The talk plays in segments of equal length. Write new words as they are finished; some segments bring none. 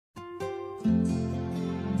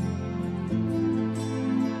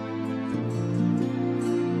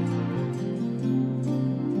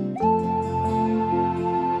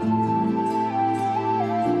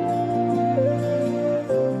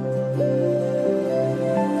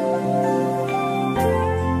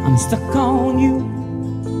I'm stuck on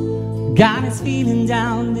you. Got this feeling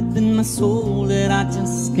down deep in my soul that I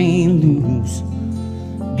just can't lose.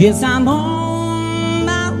 Guess I'm on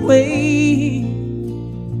my way.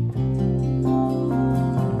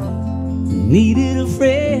 Needed a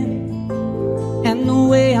friend, and the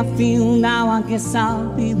way I feel now, I guess I'll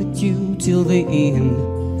be with you till the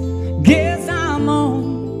end. Guess I'm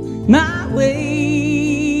on my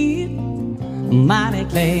way. I'm mighty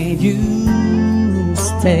glad you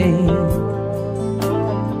stay.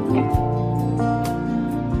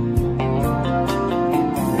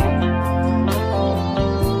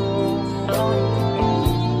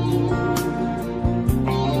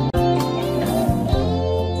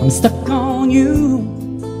 I'm stuck on you.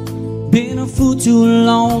 Been a fool too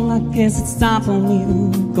long. I guess it's time for me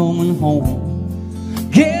to going home.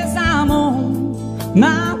 Guess I'm on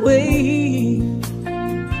my way.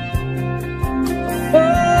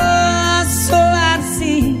 Oh, so I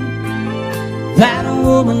see that a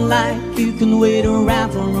woman like you can wait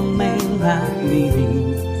around for a man like me.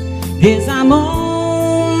 Guess I'm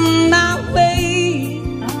on my way.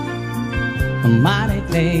 I'm mighty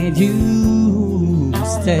glad you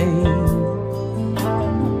stay.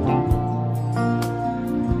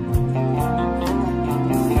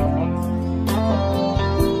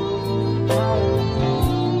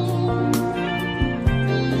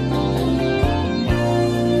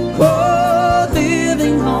 Oh,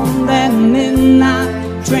 living on that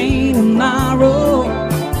midnight train tomorrow,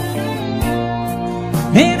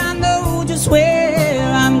 and I know just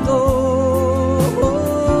where I'm going.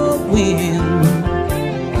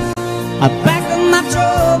 I packed up my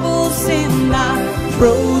troubles and I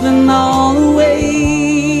throw them all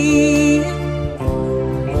away.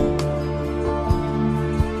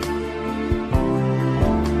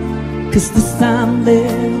 'Cause this time,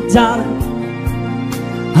 little darling,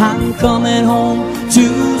 I'm coming home to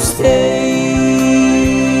stay.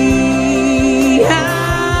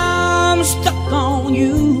 I'm stuck on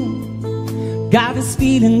you. Got this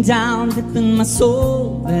feeling down deep in my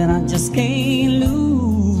soul that I just can't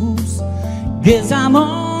lose. Guess I'm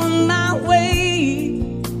on my way.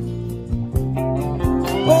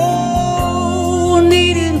 Oh,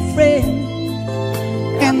 needed a friend,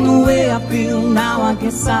 and the way I feel now, I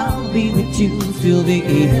guess I'll be with you till the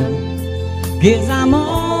end. Guess I'm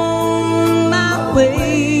on my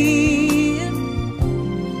way.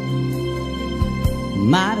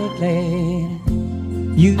 Mighty glad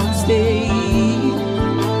you stay.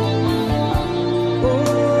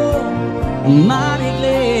 Oh, mighty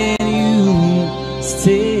glad you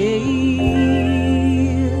stay.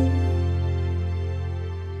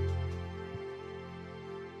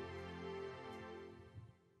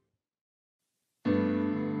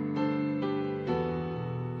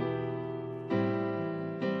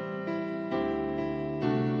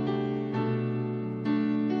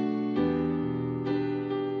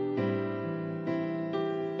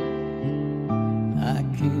 I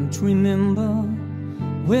can't remember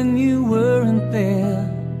when you weren't there,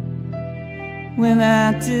 when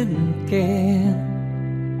I didn't care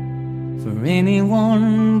for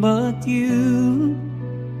anyone but you.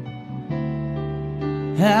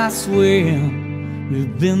 I swear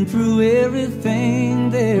we've been through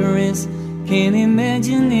everything there is. Can't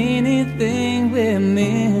imagine anything we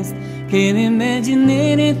missed. Can't imagine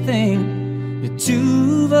anything the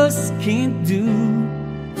two of us can't do.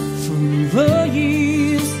 For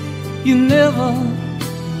years you never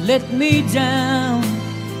let me down.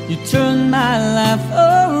 You turned my life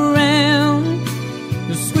around.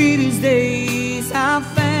 The sweetest days I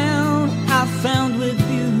found with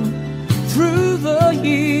you. Through the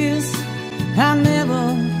years I've never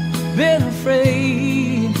been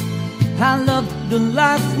afraid. I loved the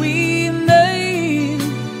life we made,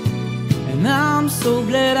 and I'm so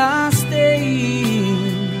glad I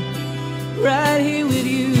stayed right here with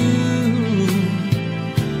you.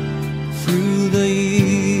 Through the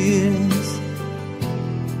years,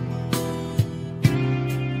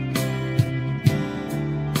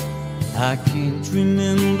 I can't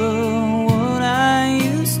remember what I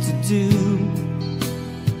used to do,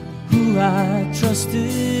 who I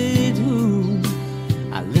trusted, who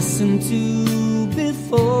I listened to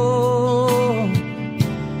before.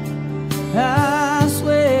 I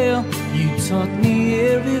swear you taught me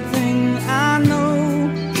everything I know.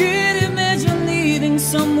 Can't imagine needing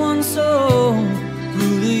someone so.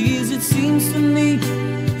 Through the years it seems to me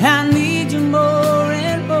I need you more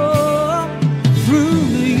and more. Through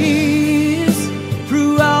the years,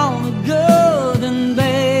 through all the good and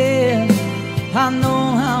bad, I know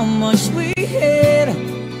how much we had.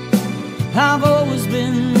 I've always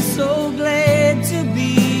been so glad to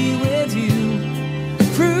be with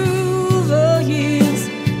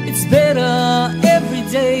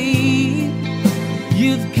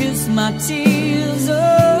my tears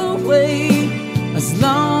away, as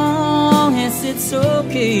long as it's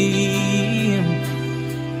okay.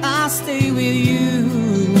 I'll stay with you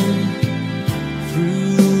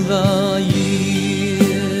through the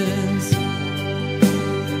years.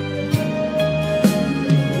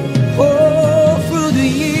 Oh, through the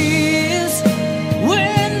years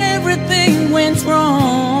when everything went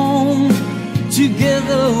wrong,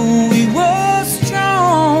 together we were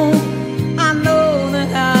strong. I know that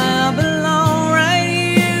I belong right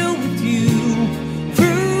here with you.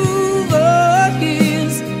 Through the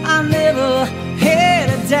years I never had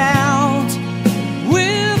a doubt.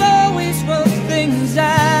 We've always worked things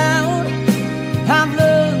out. I've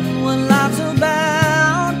learned what life's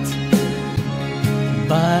about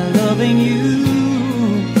by loving you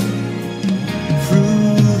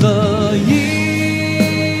through the years.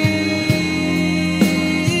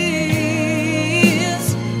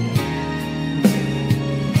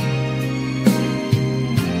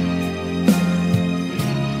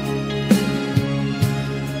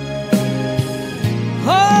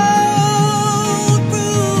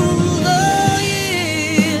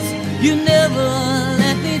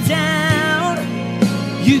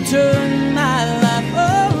 Turn my life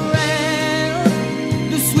around.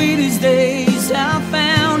 The sweetest days I've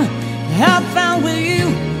found with you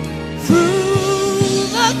through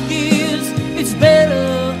the years. It's better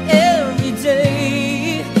every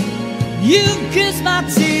day. You kiss my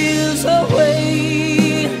tears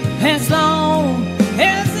away, as long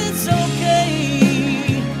as it's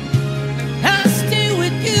okay. I'll stay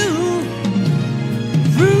with you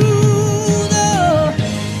through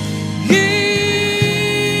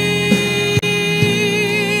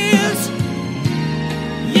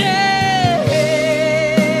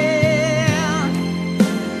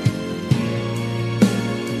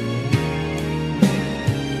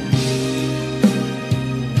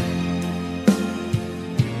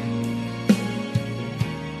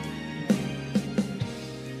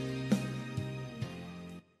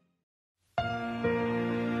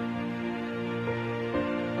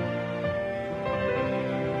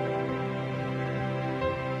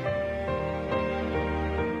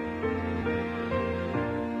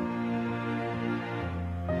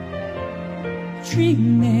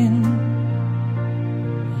dreaming.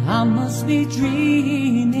 I must be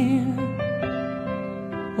dreaming.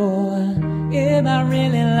 Or am I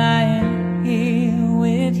really lying here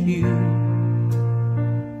with you?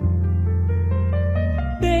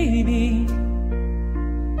 Baby,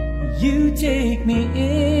 you take me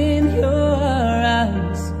in your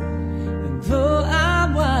arms, and though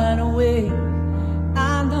I'm wide awake,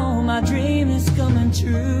 I know my dream is coming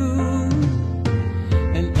true.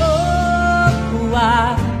 And oh,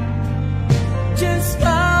 I just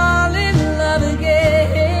fall in love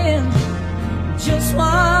again. Just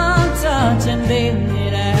one touch and then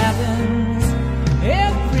it happens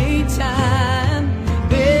every time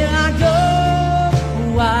that I go.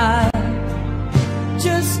 I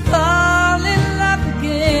just fall in love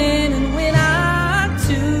again, and when I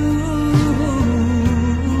do,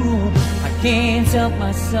 I can't help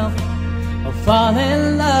myself or fall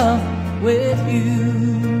in love with you.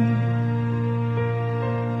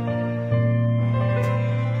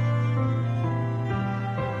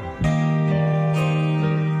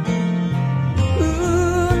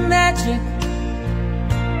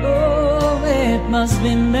 Oh, it must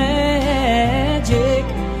be magic,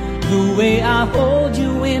 the way I hold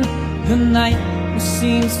you in the night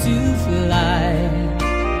seems to fly.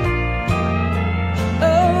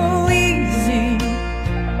 Oh, easy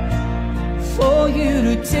for you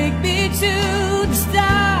to take me to the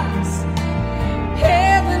stars.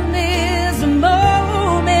 Heaven is a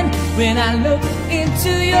moment when I look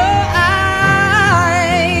into your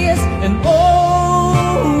eyes, and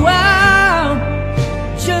oh, I'll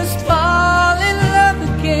just fall in love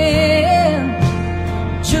again.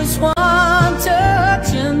 Just one touch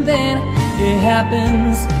and then it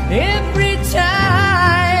happens every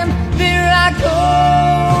time. There I go,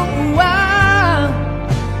 I'll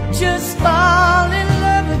just fall in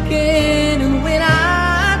love again, and when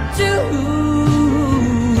I do,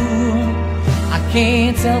 I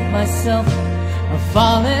can't help myself, I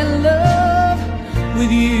fall in love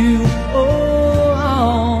with you.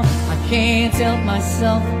 Oh, I can't help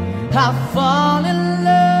myself, I fall in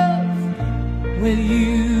love with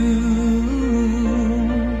you.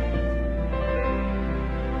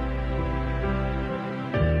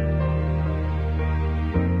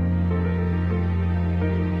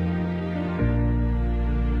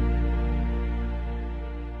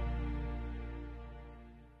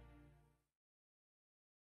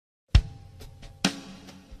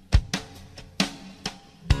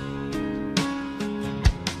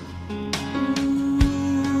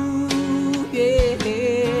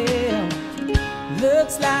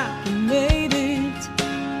 looks like we made it.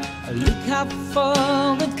 Look how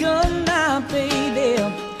far we've come now, baby.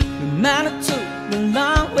 We might have took the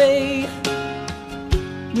long way.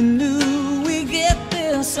 We knew we'd get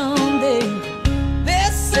there someday. They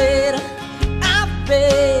said, I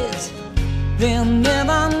bet they'll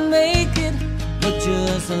never make it, but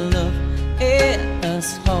just love at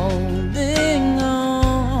us holding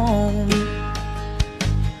on.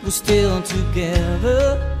 We're still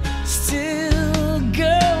together, still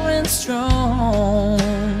going strong.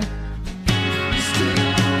 You're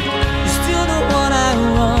still the one I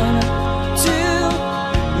run to,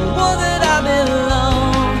 the one that I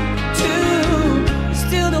belong to. You're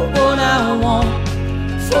still the one I want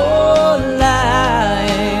for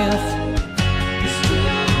life. You're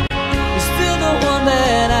still the one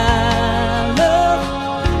that I love,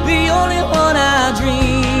 the only one I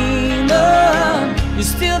dream of.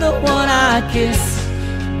 You're still the one I kiss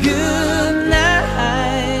goodnight.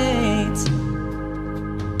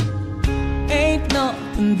 Ain't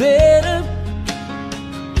nothing better.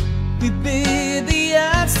 We beat the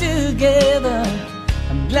odds together.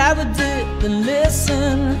 I'm glad we didn't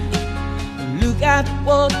listen. Look at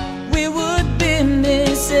what we would be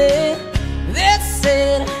missing. They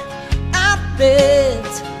said, I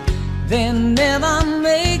bet they'll never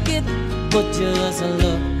make it, but just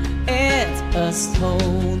look at us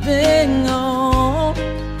holding on.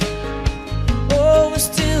 Oh, we're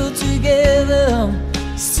still together,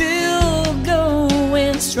 still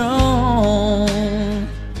going strong.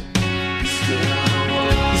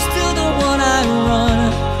 You're still the one I run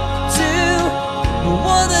to, the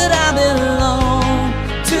one that I belong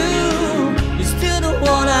to. You're still the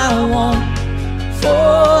one I want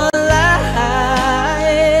for life.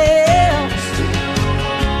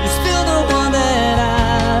 You're still the one that I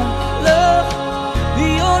love,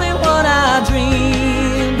 the only one I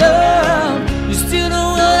dreamed of. You're still the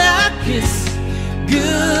one I kiss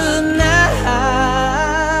goodnight.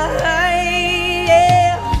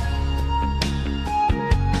 Yeah.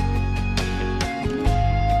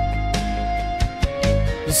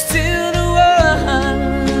 You're still the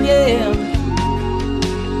one, yeah.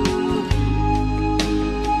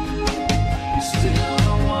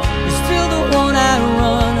 You're still the one I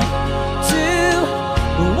run to,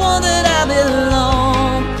 the one that I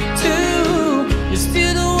belong to. You're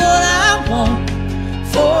still the one I want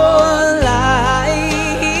for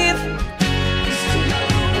life.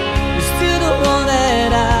 You're still the one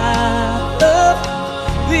that I love,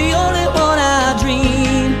 the only one I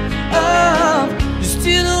dream of. You're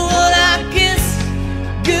still the one I kiss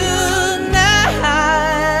goodnight.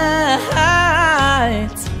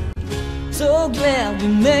 So glad we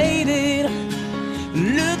made it.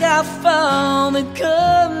 Look how far we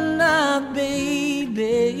come now, baby.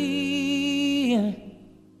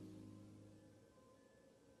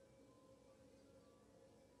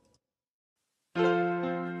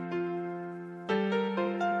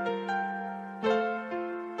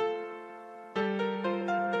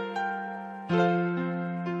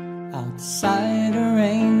 Outside the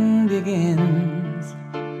rain begins,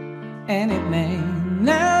 and it may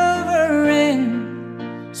never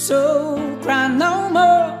end. So cry no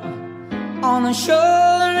more on a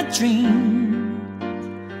shore dream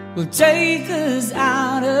will take us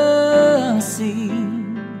out of sea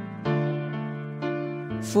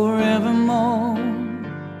forevermore,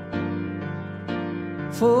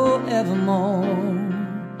 forevermore.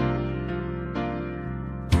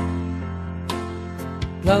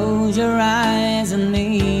 Close your eyes on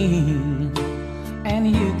me, and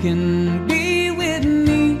you can be with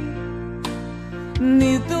me,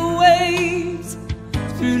 neath the waves,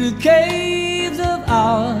 through the caves of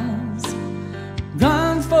ours,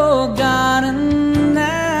 gone forgotten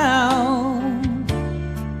now.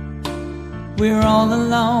 We're all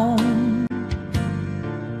alone,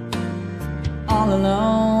 all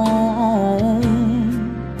alone.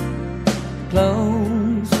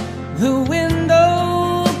 Close the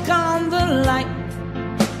window, calm the light,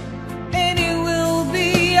 and it will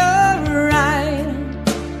be alright.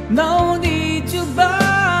 No need to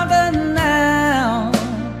bother now.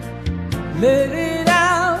 Let it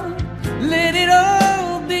out, let it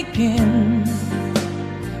all begin.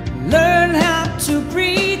 Learn how to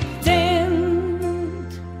pretend.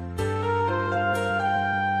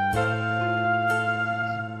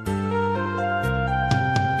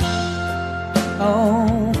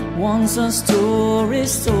 Oh, once a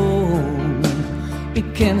story's told, it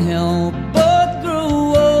can't help but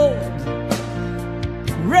grow old.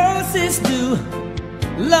 Roses do,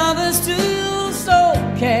 lovers do, so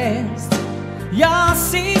cast your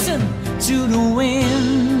season to the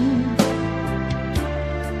wind.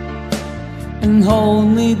 and hold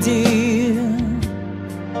me dear.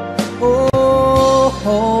 Oh,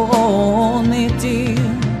 hold me dear.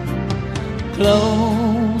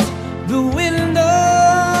 Close the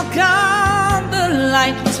window, count the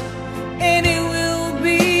light, and it will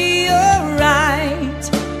be alright.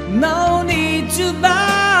 No need to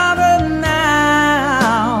bother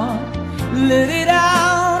now. Let it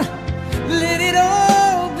out, let it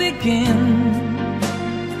all begin.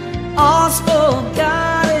 All's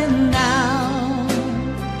forgotten now.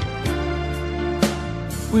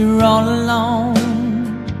 We're all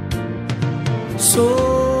alone, so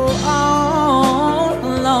all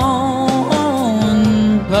alone.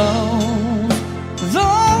 Close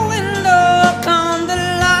the window, count the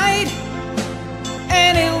light,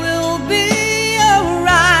 and it will be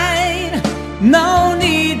alright. No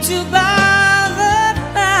need to bother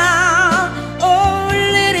now. Oh,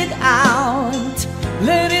 let it out,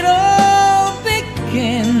 let it all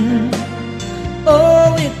begin.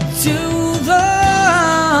 Oh, it to the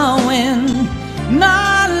wind,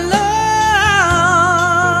 my love.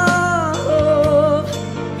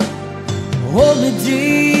 Hold me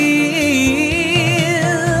dear.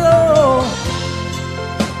 Oh.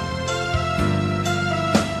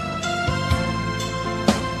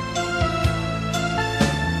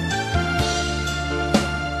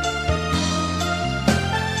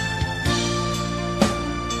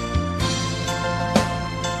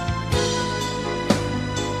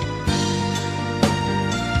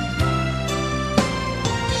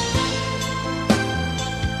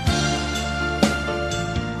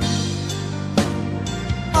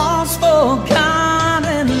 All's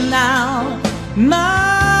forgotten now,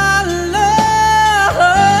 my love.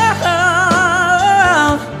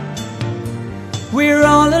 We're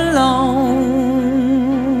all alone,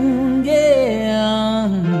 yeah.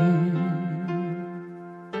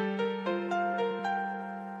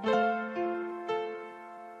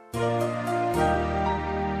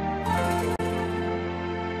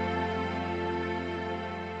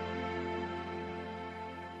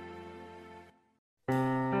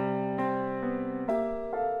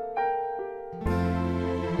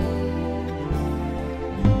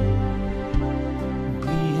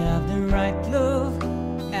 We have the right love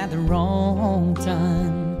at the wrong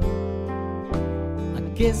time. I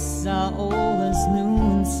guess I always knew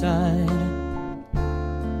inside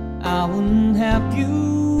I wouldn't have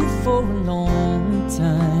you for a long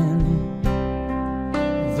time.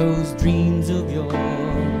 Those dreams of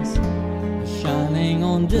yours are shining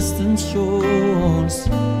on distant shores,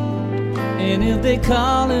 and if they're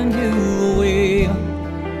calling you away,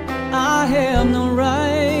 I have no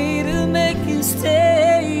right to make you stay.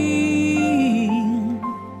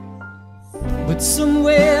 But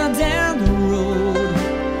somewhere down the road,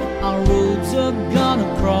 our roads are gonna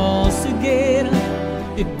cross again.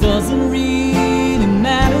 It doesn't really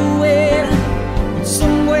matter where, but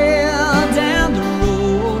somewhere down the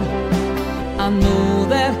road, I know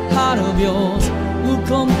that heart of yours will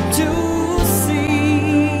come to see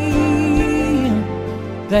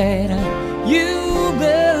that you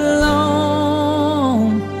belong.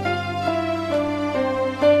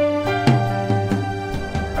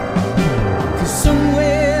 'Cause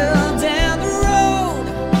somewhere down the road,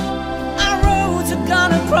 our roads are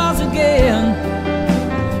gonna cross again.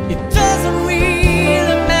 It doesn't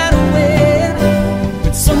really matter when,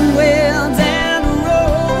 but somewhere down the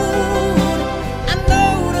road, I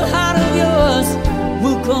know the heart of yours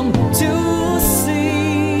will come to see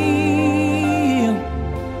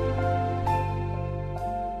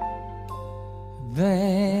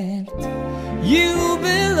that you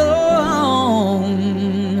belong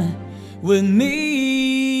with me.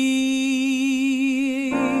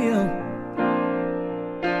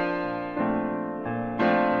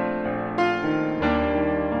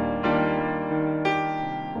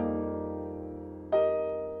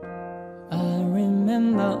 I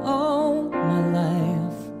remember all my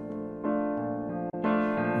life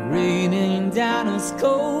raining down as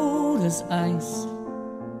cold as ice.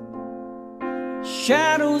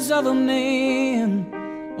 Shadows of a man,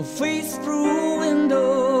 a face through a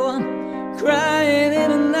window, crying in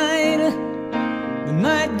the night. The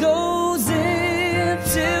night goes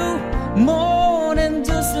into morning,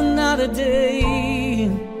 just another day.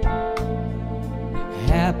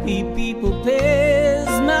 Happy people pass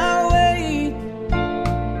my way,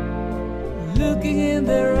 looking in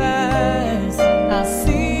their eyes, I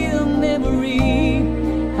see a memory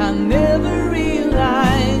I never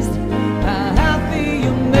realized how happy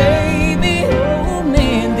you made me. Oh,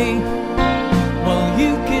 Mandy, while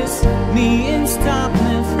you kiss me and stop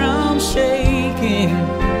me from shaking,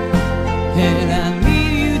 and I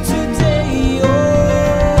need you today.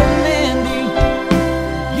 Oh, Mandy,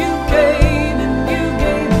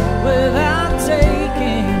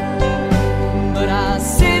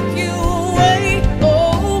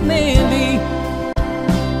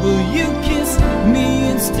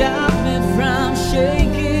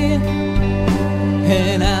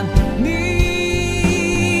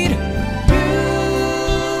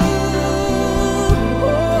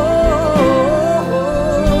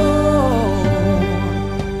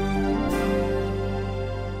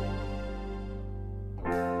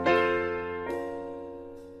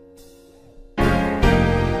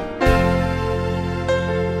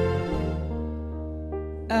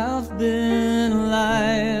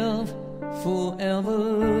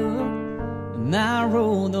 when I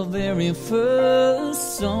wrote the very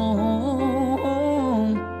first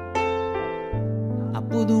song. I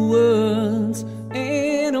put the words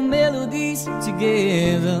and the melodies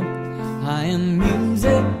together. I am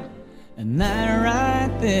music and I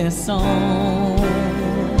write their songs.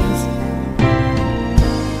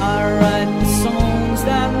 I write the songs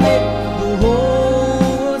that make the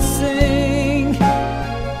world sing. I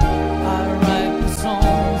write the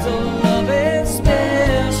songs of love and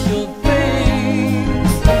special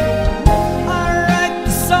things. I write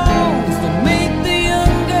the songs that make the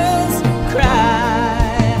young girls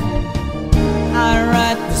cry. I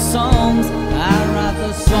write the songs, I write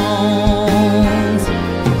the songs.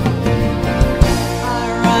 I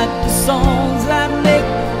write the songs that make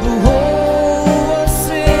the whole world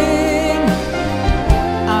sing.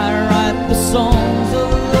 I write the songs of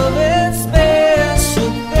love and special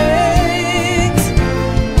things.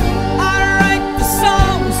 I write the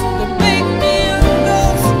songs that make the young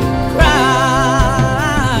girls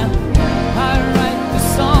cry. I write the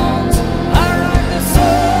songs, I write the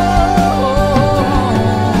songs.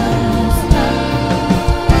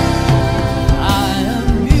 I am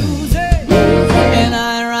music and I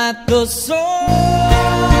write the songs.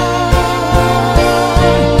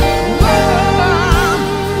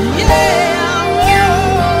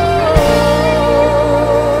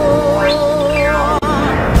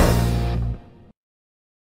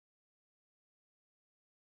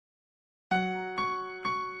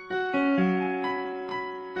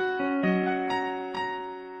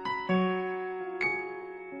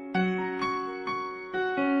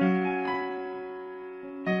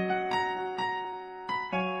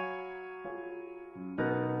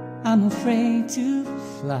 I'm afraid to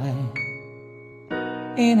fly,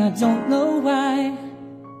 and I don't know why.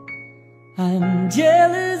 I'm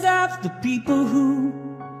jealous of the people who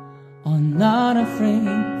are not afraid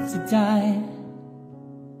to die.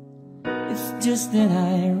 It's just that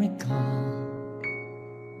I recall,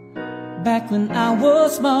 back when I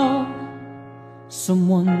was small,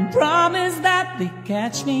 someone promised that they'd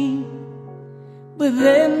catch me, but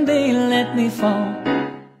then they let me fall.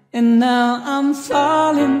 And now I'm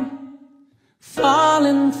falling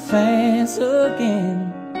fast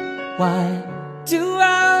again. Why do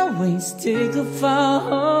I always take a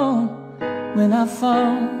fall when I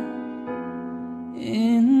fall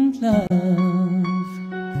in love?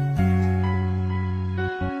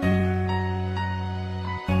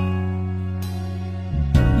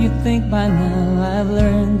 You think by now I've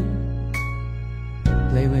learned,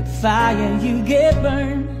 play with fire, you get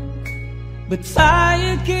burned. But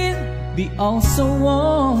fire can be also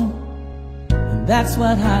warm, and that's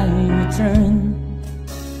what I return.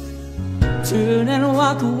 Turn and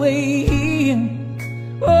walk away.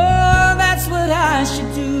 Oh, that's what I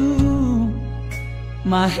should do.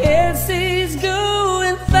 My head says go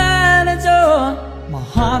and find a door. My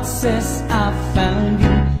heart says I found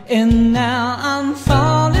you. And now I'm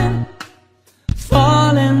falling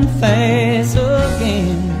fast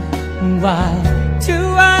again. Why do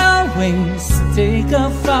I always take a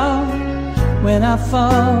fall when I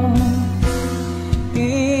fall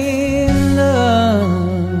in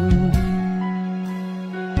love?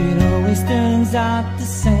 It always turns out the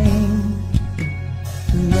same.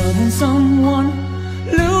 Loving someone,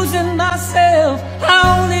 losing myself, I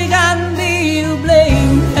only got me to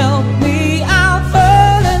blame. Help me, I'm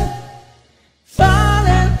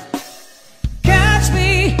falling, catch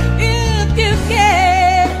me if you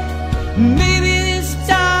can. Maybe this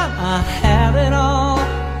time I have it all.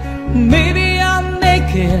 Maybe I'll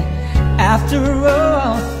make it after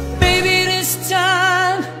all. Maybe this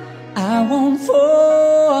time I won't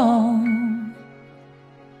fall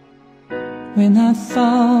when I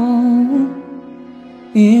fall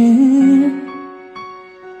in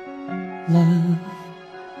love.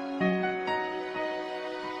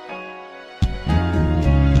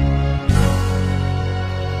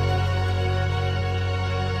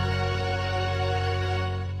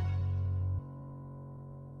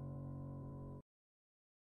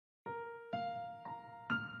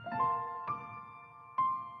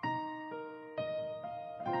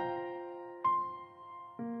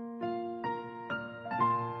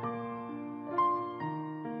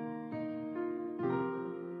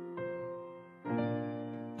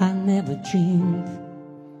 I never dreamed,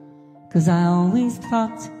 'cause I always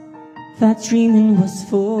thought that dreaming was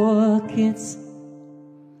for kids,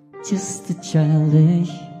 just a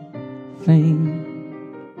childish thing.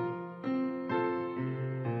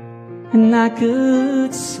 And I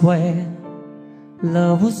could swear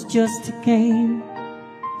love was just a game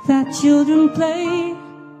that children play,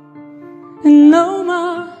 and no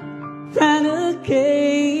more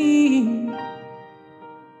renegade.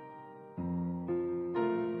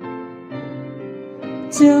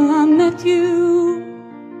 till I met you.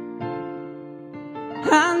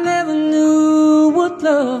 I never knew what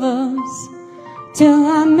love was till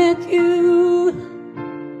I met you.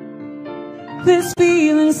 This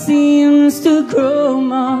feeling seems to grow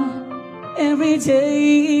more every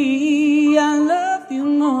day. I love you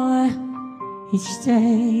more each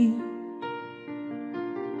day.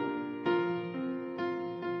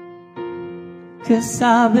 Cause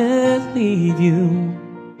I believe you.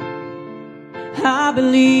 I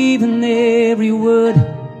believe in every word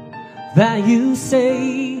that you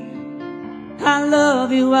say. I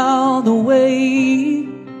love you all the way.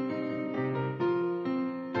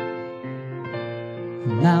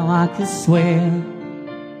 Now I can swear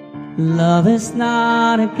love is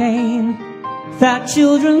not a game that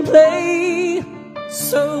children play.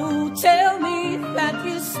 So tell me that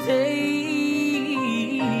you stay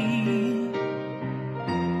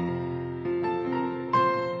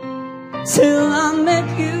till I met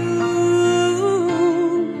you.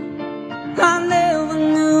 I never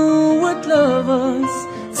knew what love was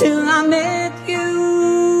till I met you.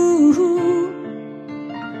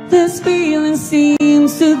 This feeling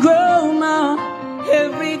seems to grow more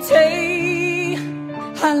every day.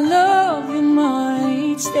 I love you more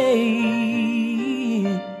each day.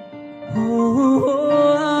 Oh, oh,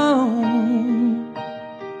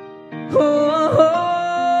 oh,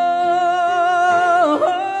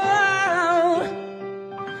 oh, oh,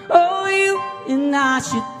 oh, you and I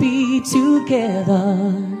should be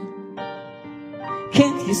together.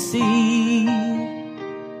 Can't you see?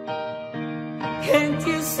 Can't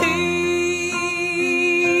you see?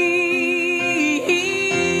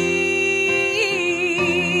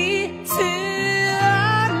 Till I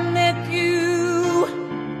met you,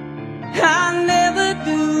 I never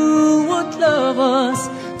knew what love was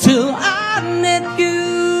till I met you.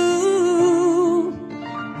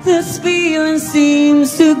 This feeling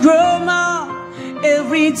seems to grow more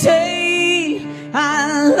every day.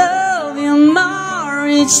 I love you more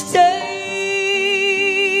each day.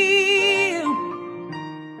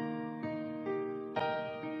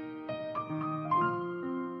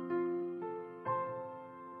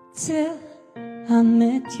 Till I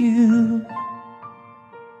met you.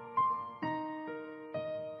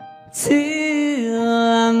 Till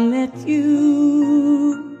I met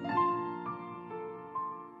you.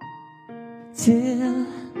 Till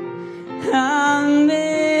I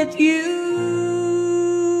met you.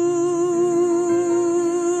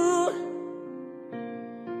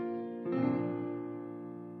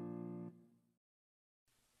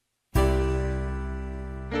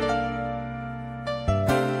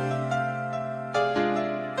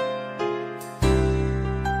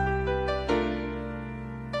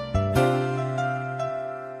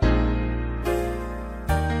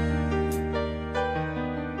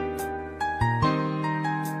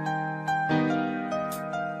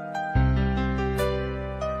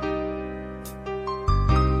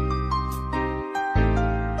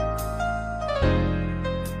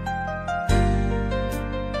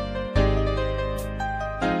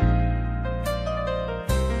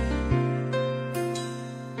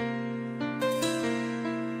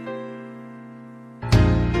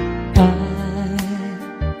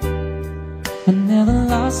 I never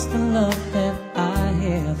lost the love that I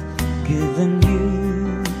have given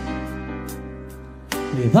you.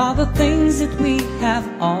 With all the things that we have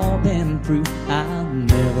all been through, I'll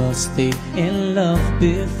never stay in love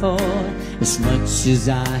before as much as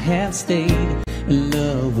I have stayed in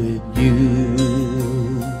love with you.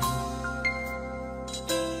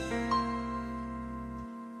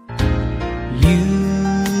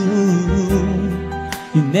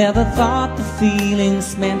 You never thought the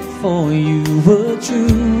feelings meant for you were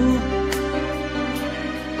true.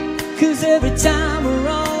 'Cause every time we're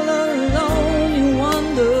all alone, you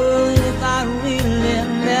wonder if I really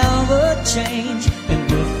never change,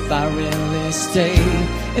 and if I really stay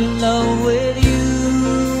in love with you.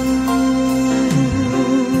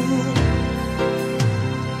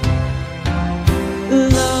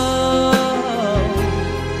 Love,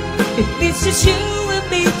 if it's just you and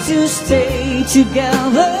me to stay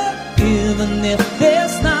together, even if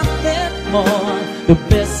there's nothing more, the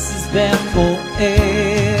best is there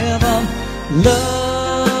forever.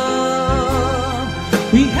 Love,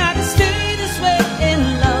 we had to stay this way in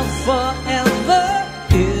love forever.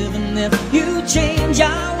 Even if you change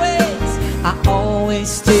our ways, I always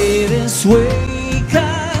stay this way.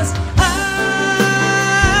 'Cause I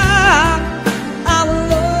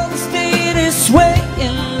will always stay this way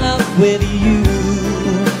in love with you.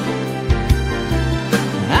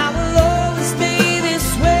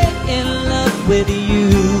 With you,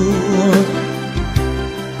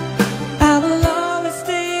 I will always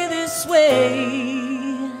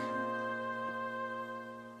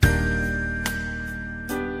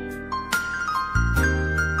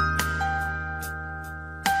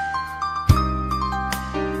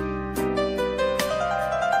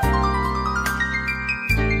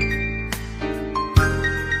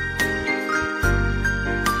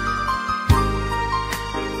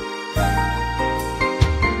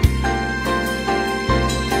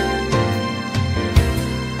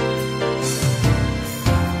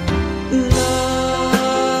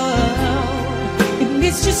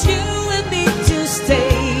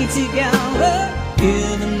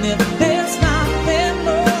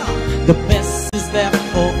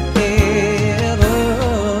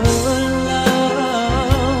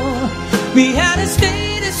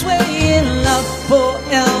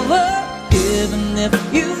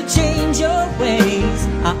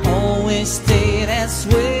always stay this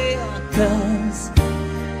way. 'Cause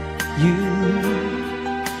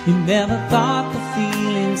you never thought the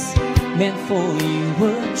feelings meant for you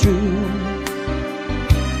were true.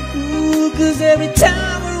 Ooh, 'cause every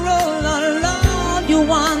time we roll along, you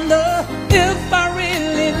wonder if I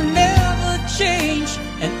really never change,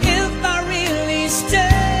 and if I really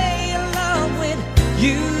stay in love with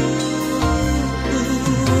you.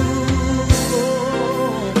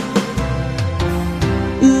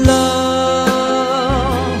 Love,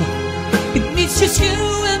 it needs just you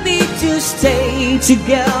and me to stay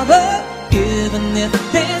together. Even if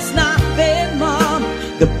there's nothing more,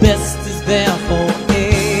 the best is there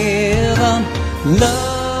forever.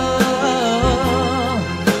 Love,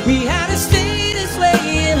 we had to stay this way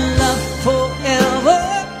in love forever.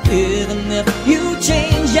 Even if you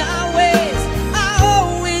change our ways, I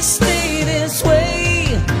always stay this way.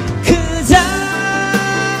 'Cause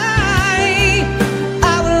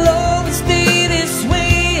I will always stay this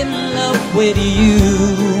way in love with you. With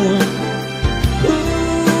you,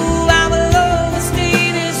 I will always stay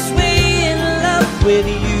this way in love with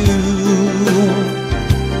you.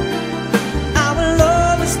 I will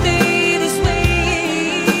always stay this way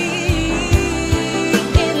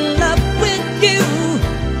in love with you.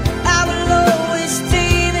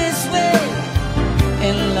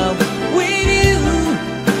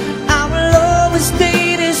 I will always stay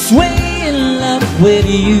this way in love with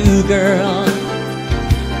you, girl.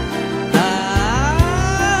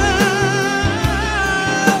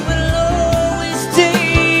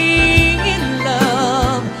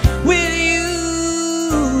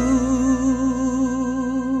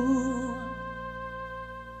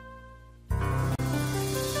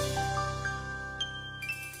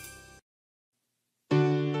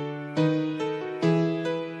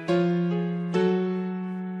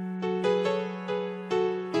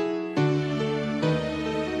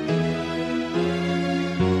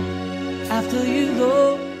 After you go,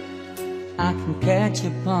 I can catch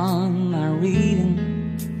up on my reading.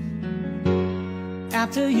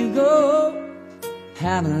 After you go,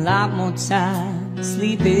 have a lot more time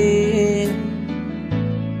sleeping.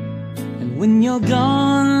 And when you're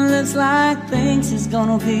gone, looks like things is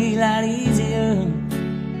gonna be a lot easier.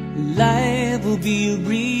 Life will be a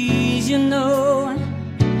breeze, you know.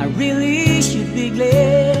 I really should be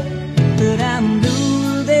glad, but I'm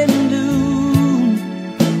blue and blue,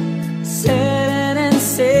 sad and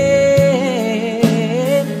sad.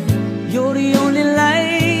 You're the only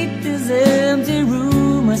light this empty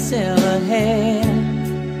room has ever had.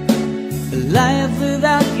 Life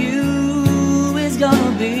without you is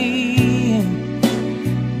gonna be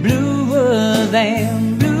bluer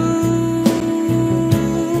than blue.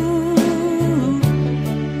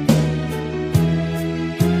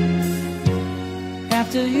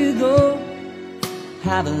 After you go,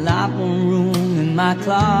 have a lot more room in my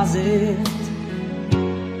closet.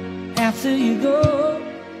 After you go,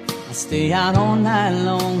 I stay out all night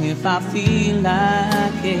long if I feel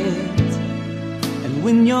like it. And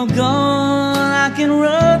when you're gone, I can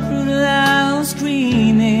run through the house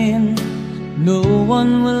screaming. No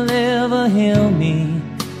one will ever help me.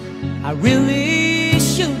 I really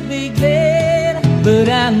should be glad, but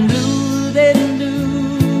I'm blue than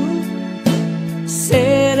blue,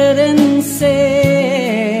 sadder than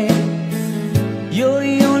sad. You're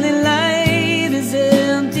the only light this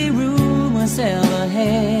empty room has ever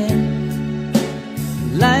had.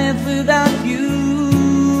 Life without you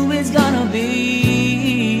is gonna be.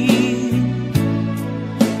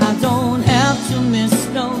 I don't have to miss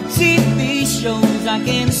no TV shows. I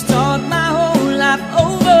can start my whole life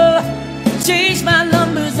over, change my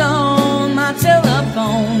numbers on my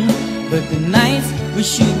telephone. But the nights we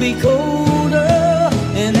should be colder,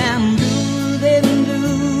 and I'm blue than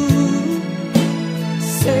blue,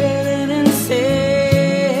 sad and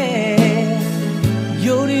sad.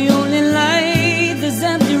 You're the only light this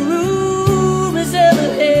empty room has ever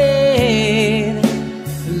had.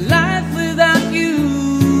 Life without you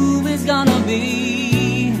is gonna be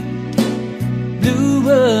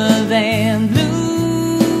bluer than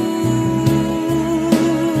blue,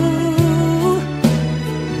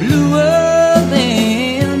 bluer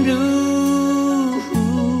than blue,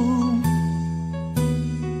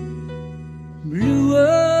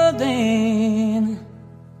 bluer than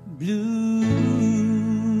blue.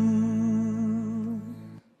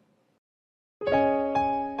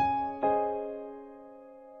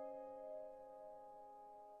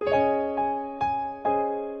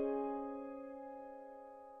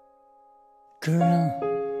 Girl,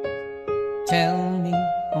 tell me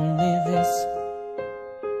only this,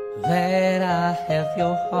 that I have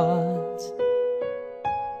your heart.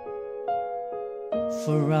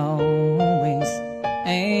 for always,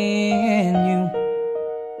 and you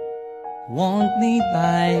want me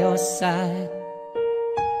by your side,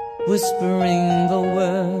 whispering the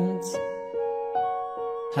words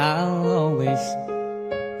I'll always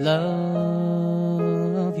love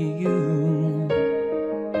you,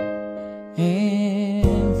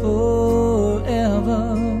 and forever,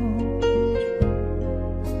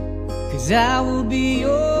 'cause I will be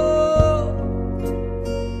your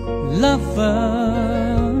lover.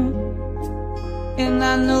 And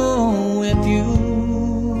I know if you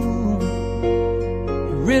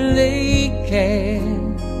really care,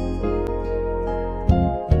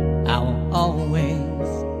 I'll always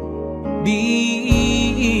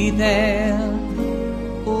be there.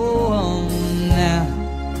 Oh, now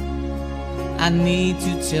I need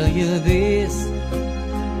to tell you this: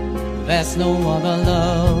 there's no other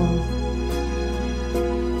love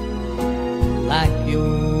like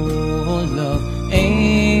your love.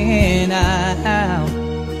 And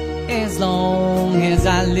as long as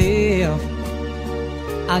I live,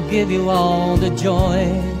 I'll give you all the joy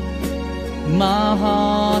my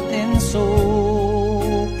heart and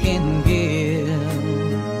soul can give.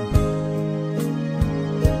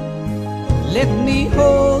 Let me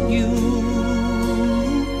hold you,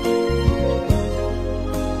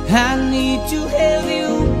 I need to have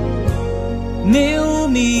you near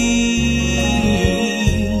me,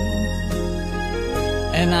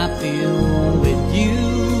 and I feel with you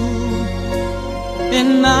in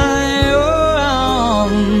my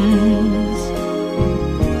arms.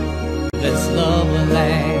 This love will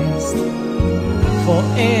last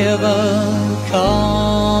forever,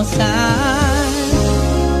 'cause I'm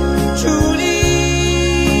truly,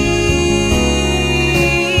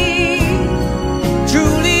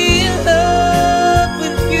 truly in love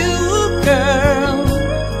with you, girl.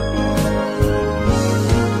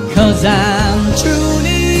 'Cause I'm truly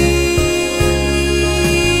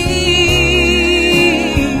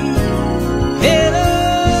head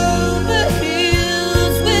over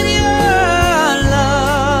heels with your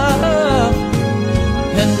love,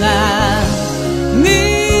 and I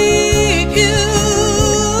need you,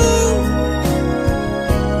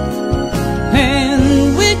 and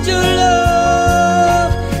with your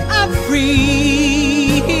love I'm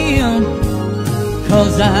free,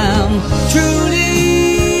 'cause I'm truly,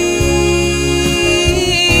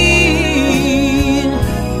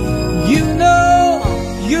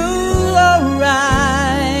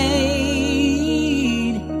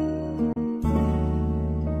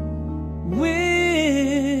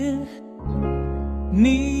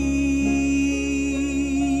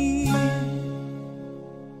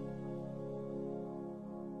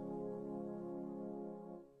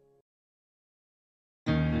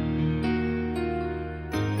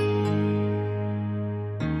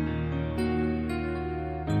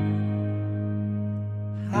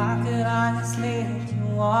 how could I just let you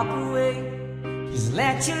walk away, just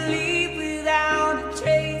let you leave without a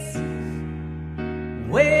trace,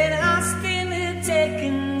 when I stand there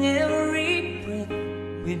taking every breath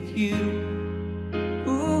with you?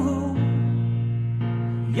 Ooh,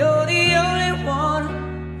 you're the only one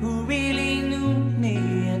who really knew me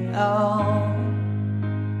at all.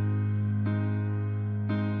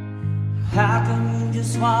 How can you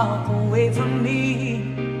just walk away from me?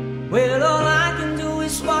 Well, all I can do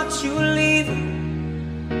is watch you leave,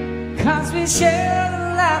 'cause we share the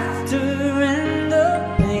laughter and the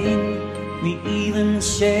pain, we even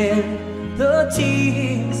share the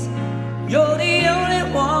tears. You're the only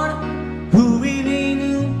one who really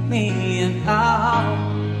knew me and all.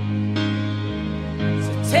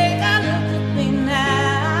 So take a look at me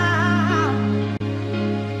now.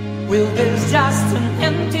 Well, there's just an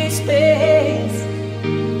empty space,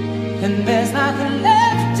 and there's nothing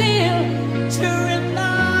left here to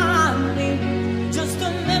remind me, just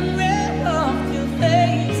a memory of your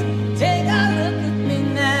face. Take a look at me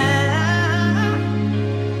now.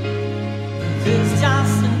 There's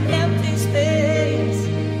just an empty space,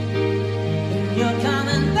 and you're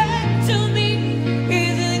coming back to me,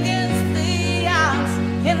 is against the odds,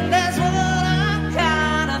 and that's what I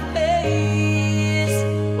gotta face.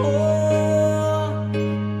 Oh,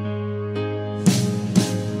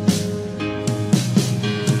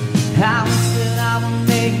 how could I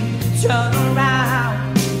make you turn around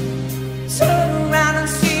and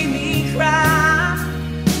see me cry?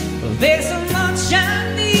 Well, there's so much I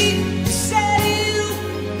need to say to you,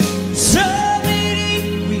 so many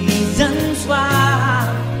reasons why.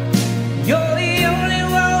 You're the only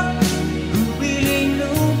one who really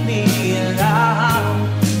knew me at all.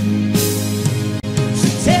 So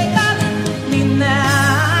take a look at me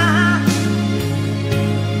now.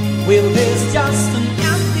 Well, there's just an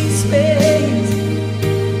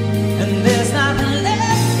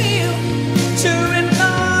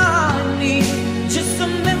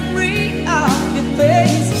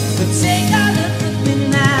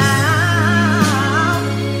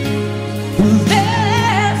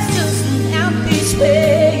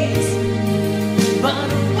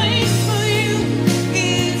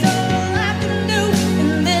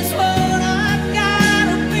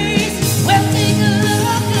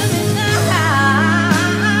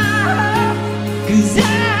 'cause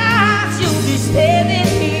you'll be standing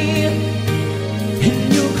here and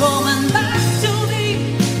you're coming back to me.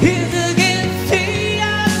 Here's against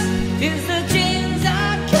chaos, here's the chance I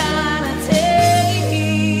kinda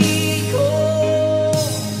take. Oh,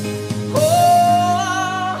 oh.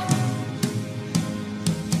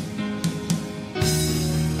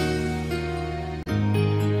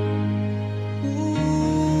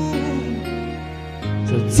 Ooh.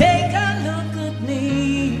 So take a look at me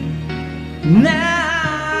now.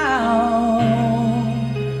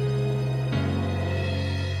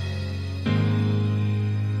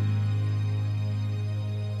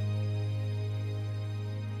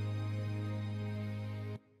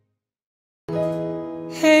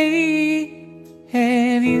 Hey,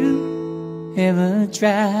 have you ever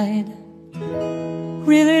tried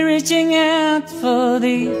really reaching out for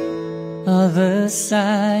the other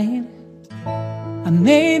side? I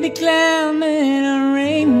may be climbing on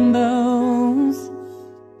rainbows,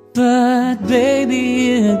 but baby,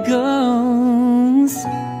 it goes.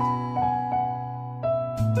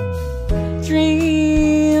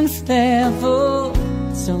 Dreams that fall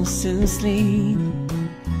so sleep.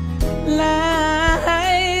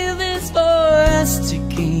 Life is for us to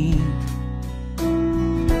keep.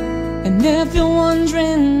 And if you're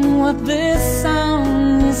wondering what this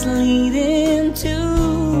song is leading to,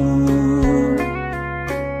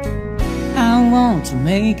 I want to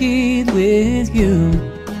make it with you.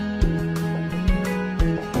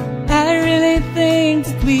 I really think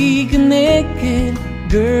that we can make it,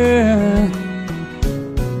 girl.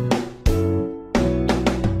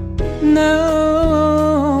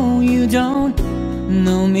 No, you don't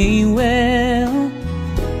know me well.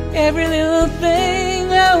 Every little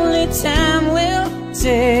thing only time will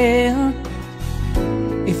tell.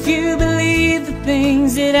 If you believe the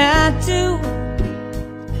things that I do,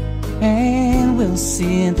 and we'll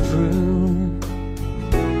see it through.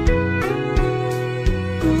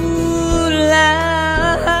 Ooh,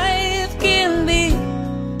 life can be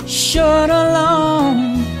short or long.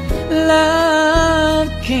 Love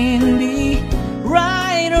can be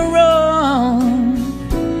right or wrong.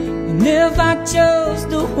 And if I chose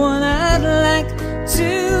the one I'd like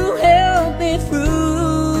to help me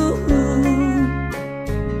through,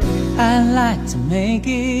 I'd like to make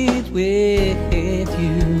it with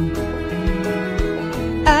you.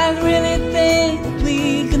 I really think we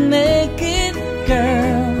can make it,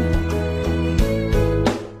 girl.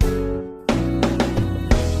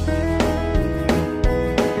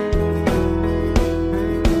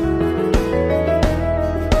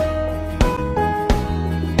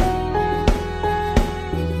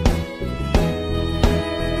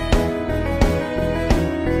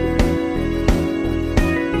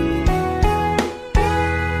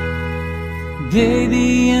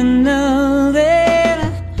 Baby, you know that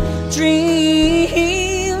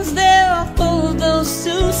dreams, they're for those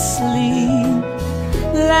who sleep.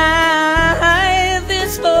 Life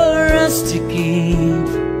is for us to keep.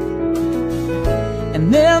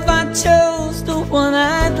 And if I chose the one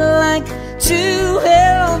I'd like to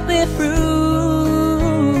help me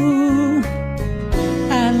through,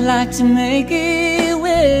 I'd like to make it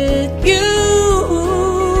with you.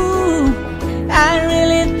 I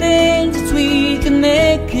really think that we can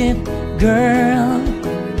make it, girl.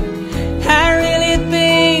 I really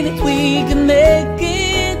think that we can make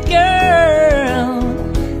it, girl.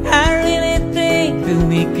 I really think that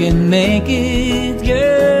we can make it,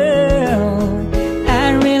 girl. I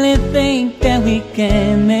really think that we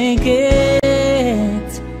can make it.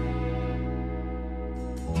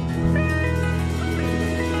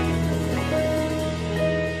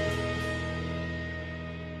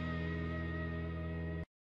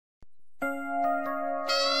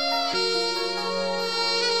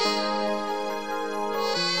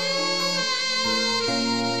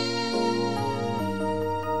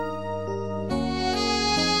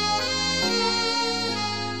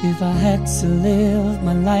 If I had to live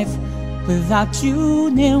my life without you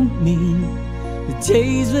near me, the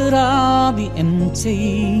days would all be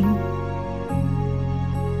empty.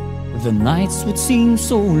 The nights would seem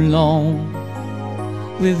so long.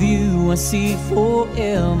 With you I see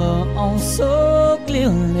forever all so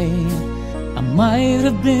clearly. I might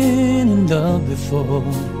have been in love before,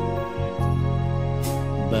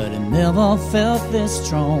 but I never felt this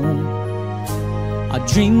strong. Our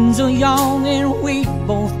dreams are young and we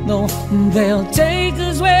both know they'll take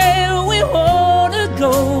us where we want to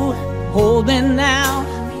go. Hold me now,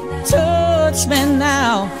 touch me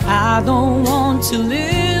now. I don't want to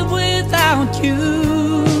live without you,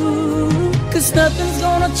 'cause nothing's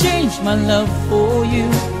gonna change my love for you.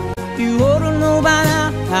 You ought to know by now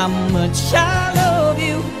how much I love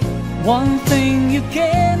you. One thing you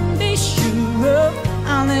can be sure of,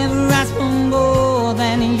 I'll never ask for more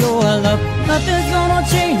than your love. Nothing's gonna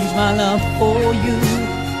change my love for you.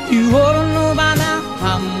 You ought to know by now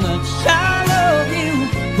how much I love you.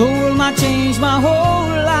 The world might change my whole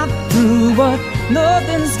life through, but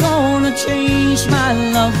nothing's gonna change my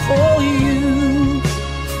love for you.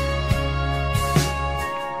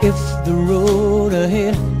 If the road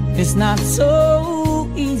ahead is not so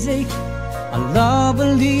easy, our love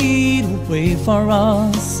will lead the way for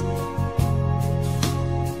us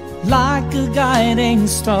like a guiding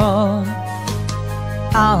star.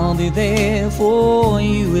 I'll be there for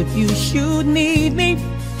you if you should need me.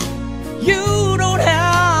 You don't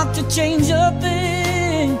have to change a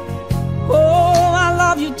thing. Oh, I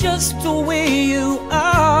love you just the way you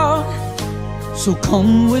are. So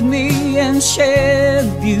come with me and share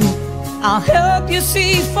the view. I'll help you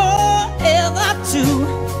see forever too.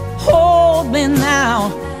 Hold me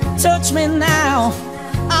now, touch me now.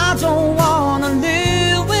 I don't wanna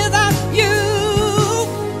live without you.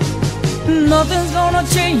 Nothing's gonna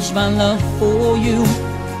change my love for you.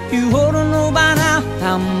 You ought to know by now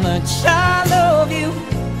how much I love you.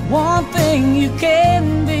 One thing you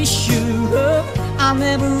can be sure of, I'll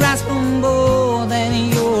never ask for more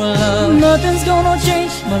than your love. Nothing's gonna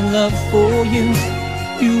change my love for you.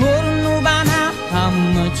 You ought to know by now how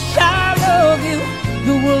much I love you.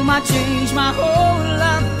 The world might change my whole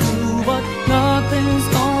life through, but nothing's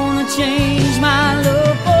gonna change my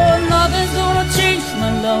love for. Nothing's gonna change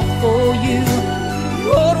my love for you.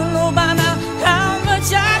 You ought to know by now how much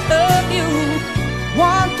I love you.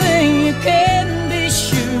 One thing you can be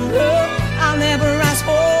sure of, I'll never ask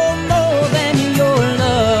for more than your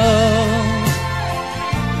love.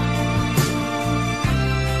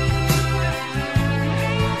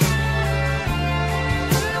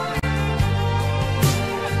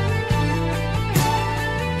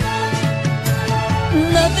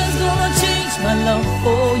 Nothing's gonna change my love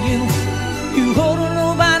for you. You ought to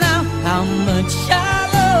know by now how much I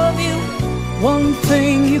love you. One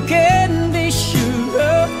thing you can be sure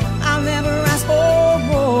of, I'll never ask for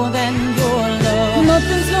more than your love.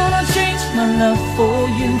 Nothing's gonna change my love for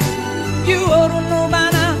you. You ought to know by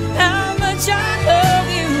now how much I love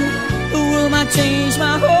you. The world might change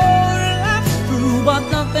my whole life through, but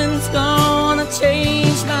nothing's gonna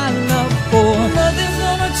change my love for. Nothing's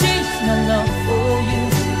gonna change my love for you.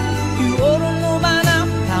 You ought to know by now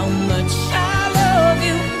how much I love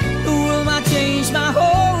you. The world might change my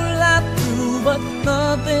whole life through, but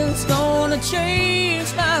nothing's gonna change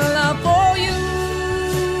my love for you.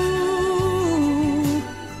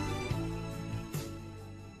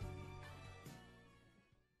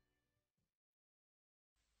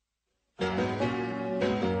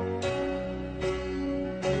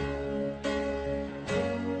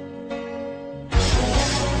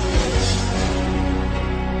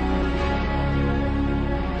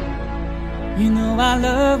 You know our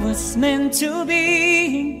love was meant to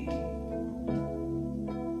be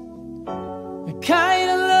the kind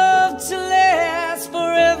of love to last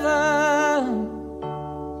forever.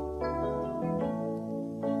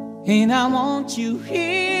 And I want you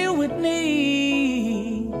here with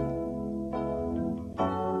me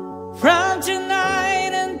from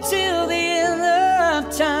tonight until the end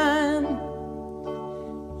of time.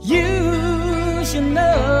 You should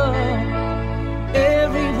know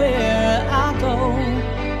everywhere I go,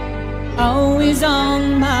 always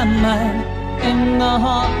on my mind, in my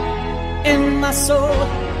heart, in my soul.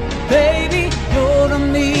 Baby, you're the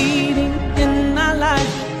meaning in my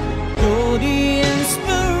life. You're the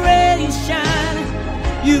inspiration.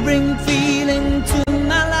 You bring feeling to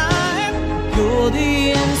my life. You're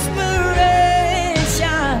the inspiration.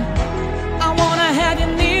 I wanna have you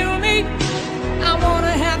near me. I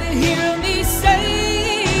wanna have you hear me say,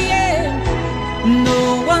 yeah, no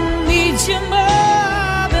one needs you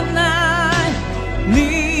more than I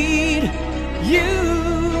need you.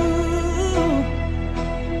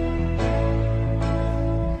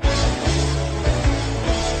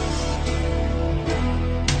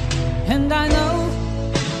 And I know,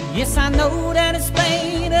 yes I know that it's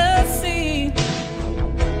plain to see.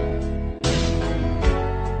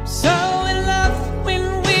 So in love when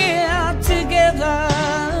we're together.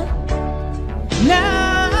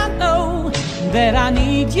 Now I know that I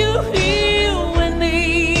need you here with me.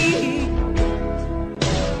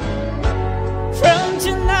 From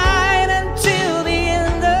tonight until the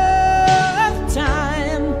end of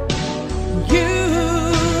time. You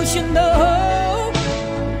should know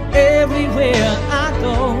everywhere I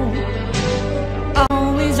go,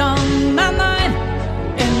 always on my mind,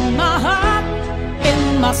 in my heart, in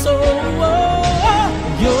my soul.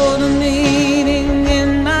 You're the meaning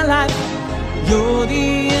in my life. You're the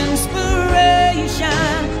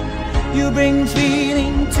inspiration. You bring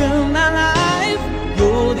feeling to my life.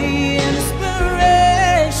 You're the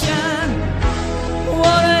inspiration.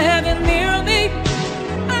 Wanna have you near me.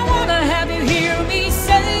 I wanna have you hear me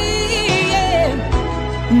say it.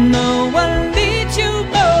 No one needs you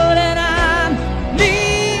more than I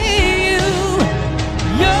need you.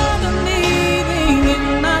 You're the meaning in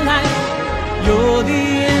my life. You're the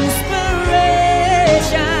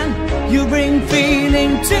inspiration. You bring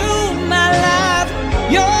feeling to my life.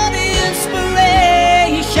 You're the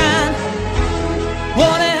inspiration.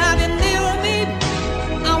 Wanna have you near me.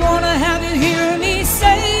 I wanna have you hear me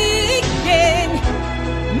say again.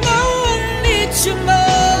 No one needs you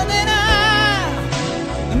more than I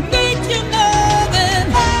need you more than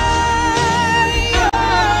I.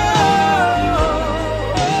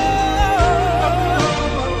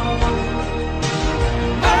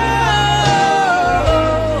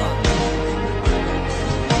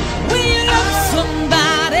 When you love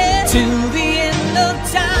somebody till the end of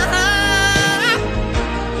time.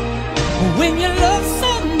 When you love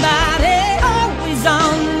somebody, always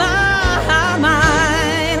on my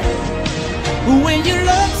mind. When you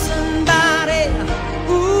love somebody,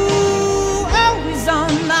 ooh, always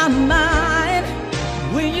on my mind.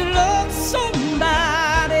 When you love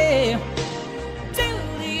somebody till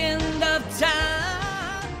the end of time.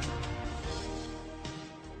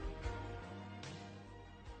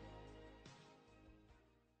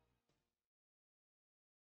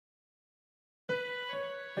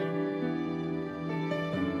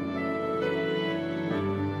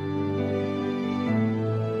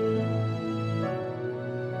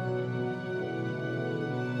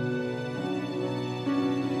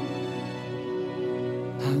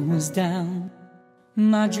 I was down,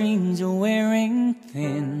 my dreams are wearing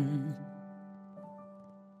thin.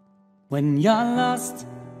 When you're lost,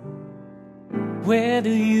 where do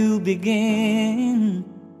you begin?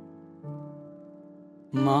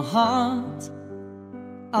 My heart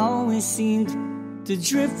always seemed to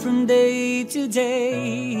drift from day to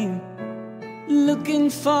day, looking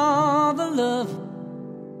for the love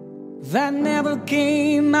that never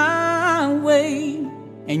came my way.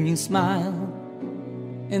 And you smiled,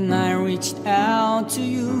 and I reached out to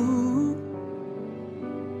you.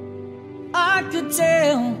 I could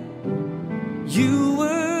tell you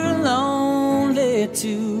were lonely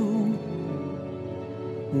too.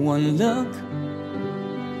 One look,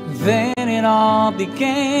 then it all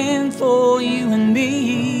began for you and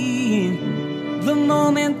me. The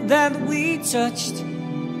moment that we touched,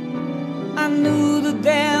 I knew that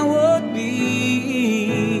there would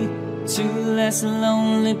be two less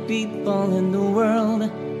lonely people in the world,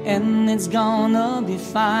 and it's gonna be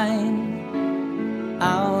fine.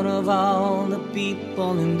 Out of all the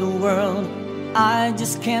people in the world, I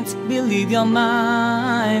just can't believe you're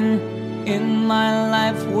mine. In my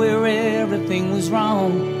life where everything was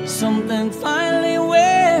wrong, something finally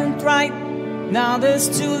went right. Now there's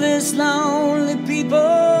two less lonely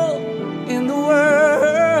people in the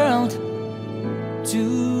world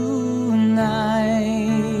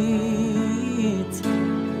tonight.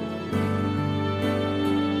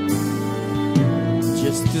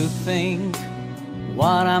 Just to think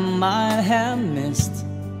what I might have missed.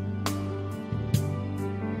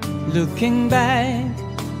 Looking back,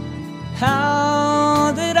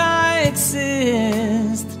 how did I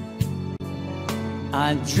exist?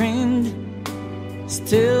 I dreamed,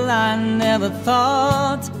 still I never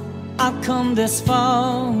thought I'd come this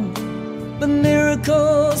far. But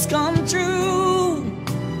miracles come true,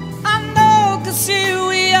 I know, 'cause here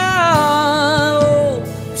we are. Oh,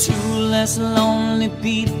 two less lonely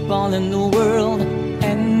people in the world,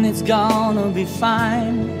 and it's gonna be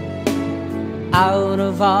fine. Out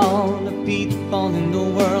of all the people in the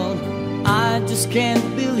world, I just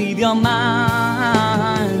can't believe you're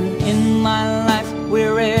mine. In my life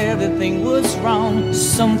where everything was wrong,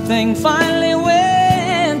 something finally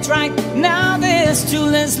went right. Now there's two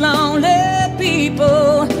less lonely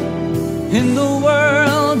people in the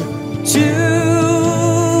world tonight.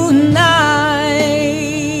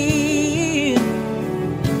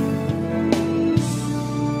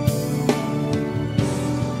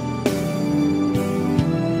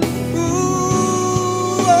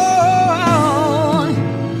 Ooh, oh,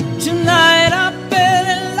 tonight I fell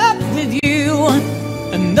in love with you,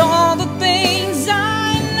 and all the things I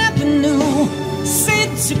never knew seem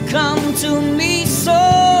to come to me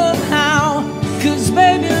somehow. 'Cause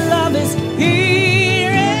baby, love is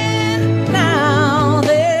here and now.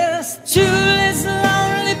 There's two less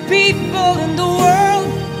lonely people in the world,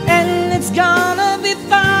 and it's gonna be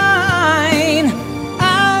fine.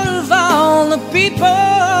 Out of all the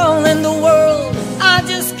people in the world,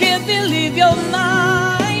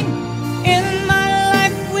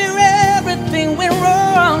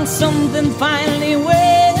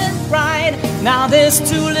 there's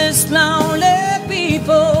two less lonely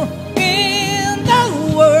people in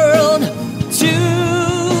the world tonight.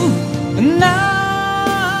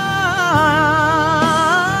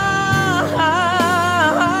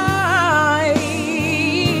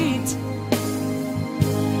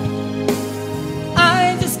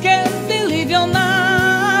 I just can't believe you're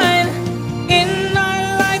mine. In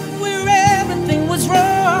my life where everything was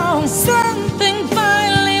wrong, something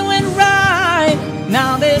finally went right.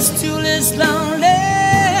 Now there's two less lonely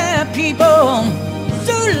people,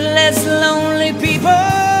 two less lonely people,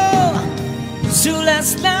 two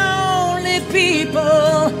less lonely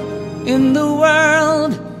people in the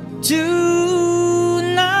world tonight.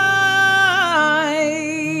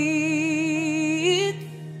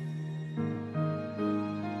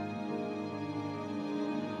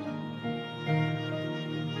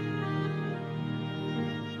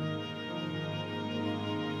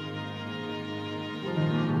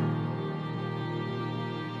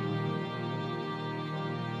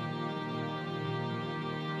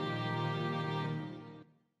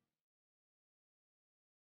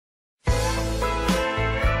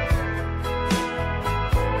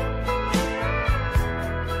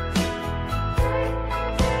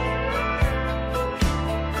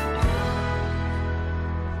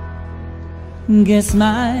 Guess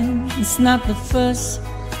mine is not the first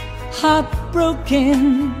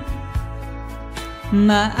heartbroken.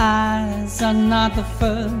 My eyes are not the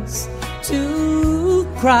first to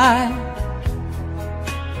cry.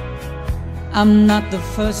 I'm not the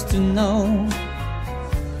first to know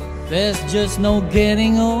there's just no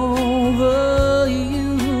getting over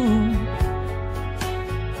you.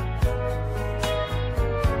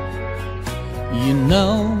 You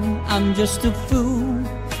know I'm just a fool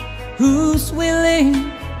who's willing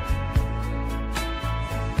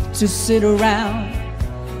to sit around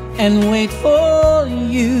and wait for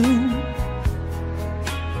you.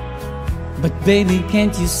 But baby,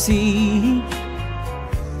 can't you see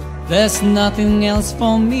there's nothing else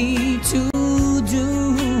for me to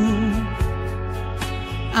do?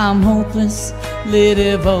 I'm hopelessly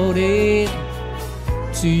devoted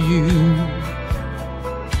to you.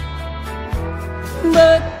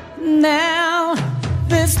 But now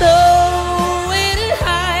there's no way to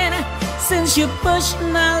hide, since you pushed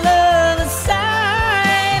my love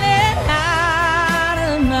aside and out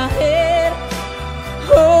of my head,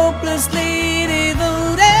 hopelessly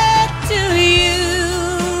devoted to you,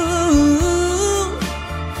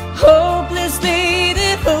 hopelessly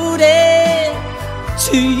devoted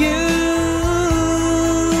to you.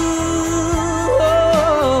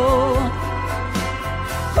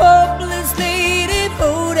 Hopelessly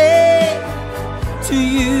devoted to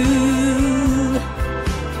you.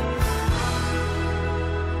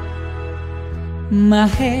 My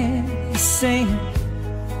head is saying,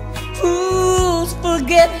 fools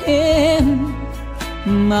forget him.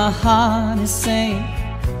 My heart is saying,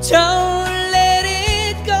 don't let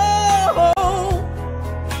it go.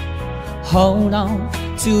 Hold on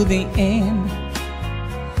to the end.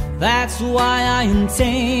 That's why I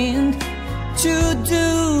intend to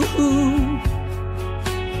do.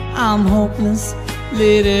 I'm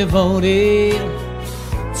hopelessly devoted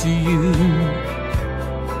to you.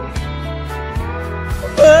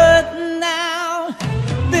 But now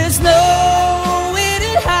there's no way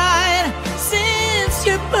to hide, since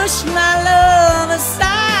you pushed my love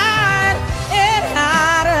aside and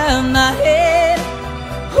out of my head,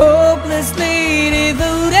 hopelessly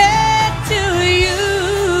devoted to you,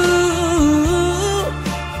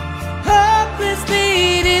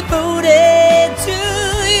 hopelessly devoted to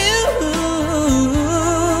you.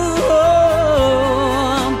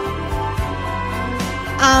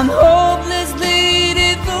 I'm hopelessly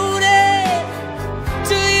devoted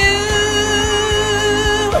to you.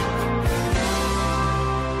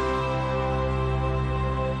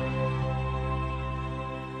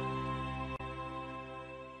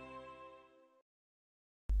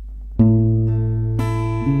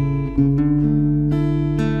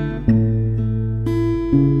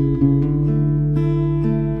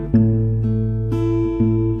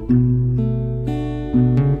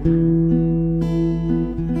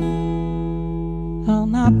 All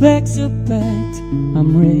my bags are packed,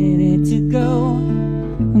 I'm ready to go.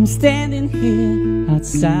 I'm standing here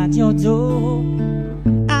outside your door.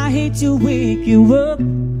 I hate to wake you up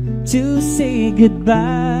to say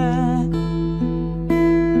goodbye,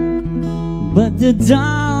 but the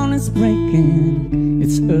dawn is breaking,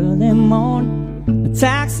 it's early morn. The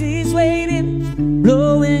taxi's waiting,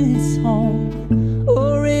 blowing its horn.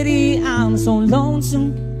 Already I'm so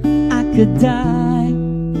lonesome I could die.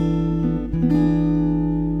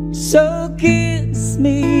 So kiss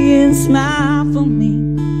me and smile for me.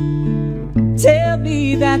 Tell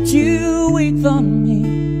me that you wait for me.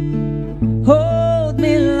 Hold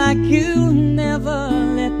me like you never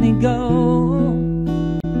let me go.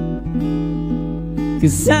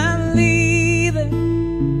 'Cause I'm leaving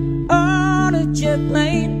on a jet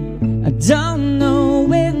plane. I don't know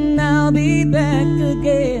when I'll be back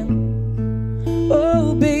again.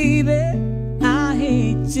 Oh baby, I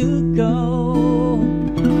hate to go.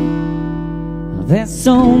 There's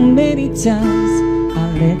so many times I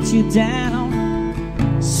let you down,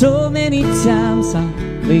 so many times I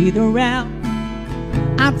played around.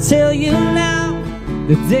 I tell you now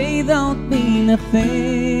that they don't mean a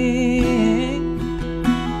thing.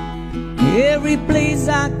 Every place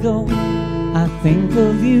I go, I think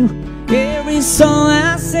of you. Every song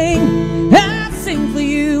I sing for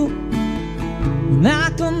you. When I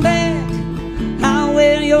come back, I'll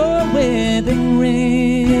wear your wedding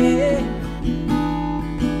ring.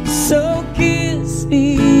 So kiss me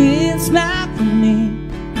and smile for me.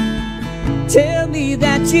 Tell me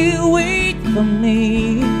that you wait for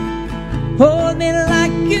me. Hold me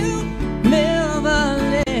like you never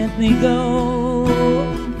let me go.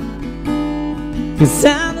 'Cause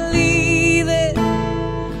I'm leaving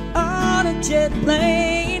on a jet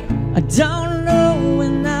plane. I don't know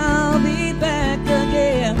when I'll be back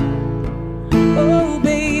again. Oh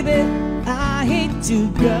baby, I hate to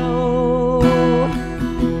go.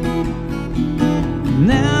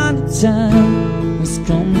 Now the time has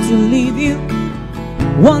come to leave you.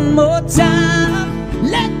 One more time,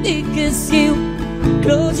 let me kiss you.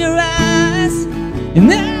 Close your eyes and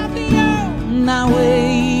I'll be on my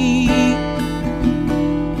way.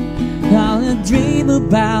 I'll dream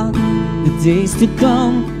about the days to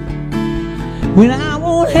come, when I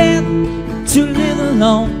won't have to live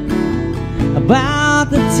alone. About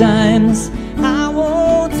the times I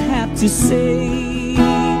won't have to say.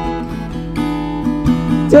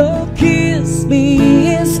 Don't kiss me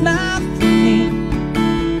and smile for me.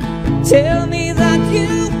 Tell me that you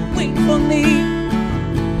wait for me.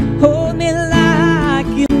 Hold me like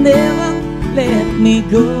you never let me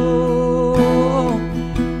go.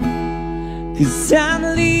 'Cause I'm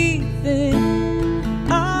leaving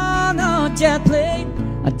on a jet plane.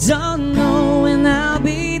 I don't know when I'll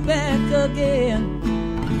be back again.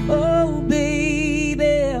 Oh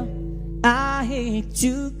baby, I hate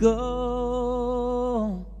to go.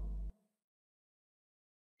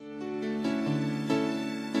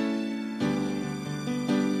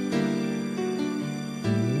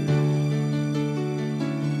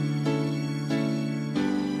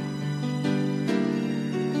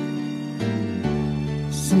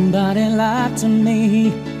 Somebody lied to me.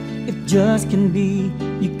 It just can be.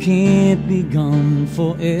 You can't be gone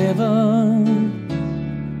forever.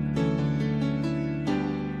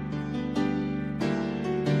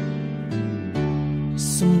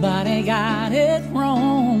 Somebody got it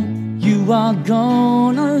wrong. You are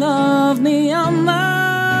gonna love me all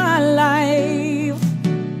my life.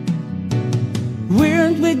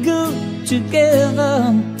 Weren't we good together?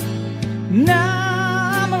 Now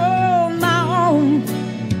I'm on my own,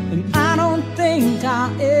 and I don't think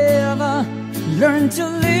I'll ever learn to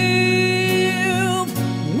live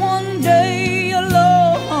one day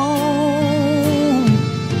alone.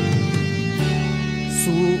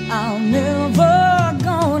 So I'm never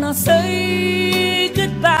gonna say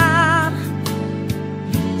goodbye.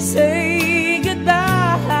 Say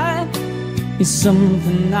goodbye. It's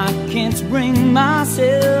something I can't bring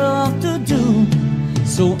myself to do.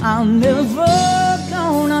 So I'm never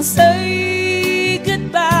gonna say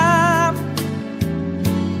goodbye.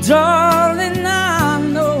 Darling, I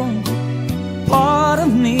know part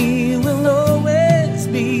of me will always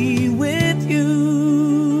be with you.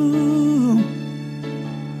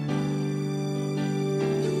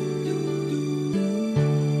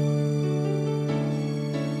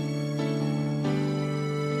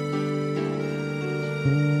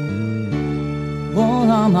 What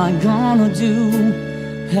am I gonna do?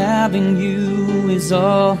 Having you is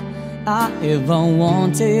all I ever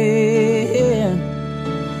wanted.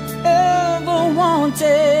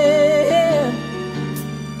 Wanted.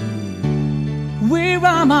 Where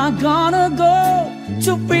am I gonna go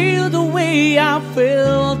to feel the way I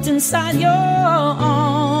felt inside your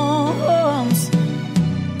arms?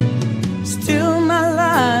 Still my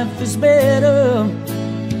life is better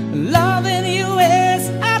loving you as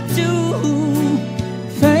I do.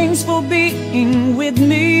 Thanks for being with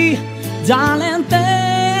me, darling.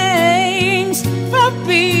 Thanks for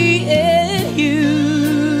being you.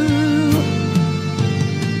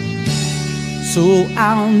 So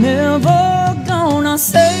I'm never gonna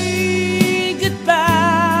say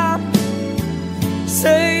goodbye.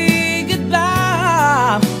 Say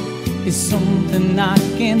something I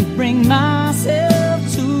can't bring myself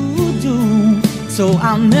to do. So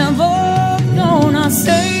I'm never gonna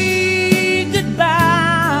say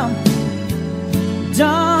goodbye.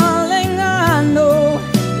 Darling, I know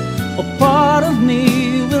a part of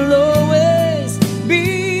me will always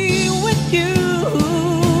be with you.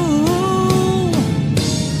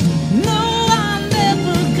 No, I'm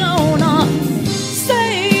never gonna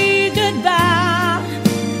say goodbye.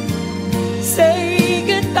 Say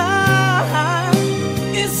goodbye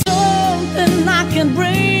is something I can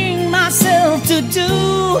bring myself to do.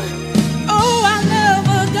 Oh, I'm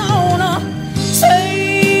never gonna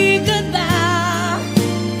say goodbye.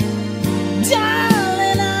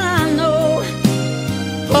 Darling, I know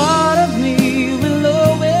part of me will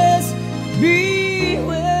always be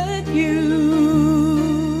with you.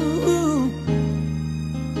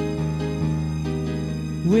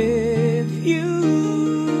 With you.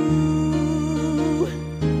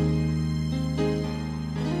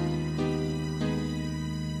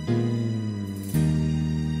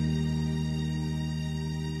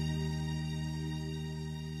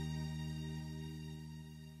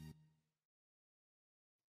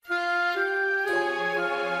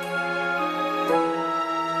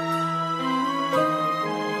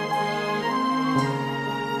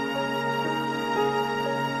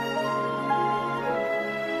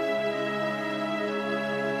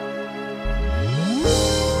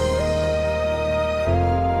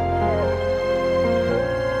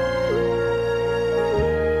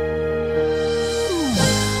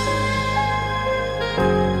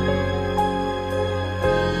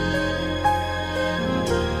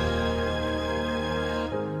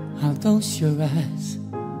 I'll close your eyes.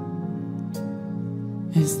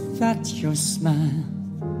 Is that your smile?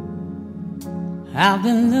 I've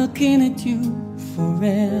been looking at you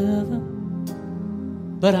forever,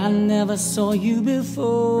 but I never saw you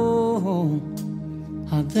before.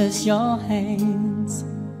 Are those your hands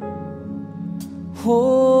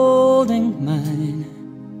holding mine?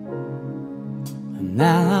 And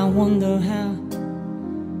now I wonder how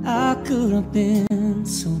I could have been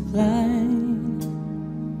so blind.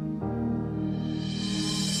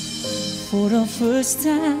 For the first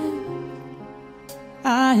time,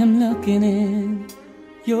 I am looking in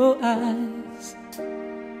your eyes.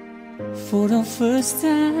 For the first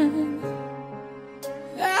time,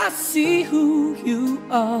 I see who you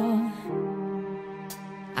are.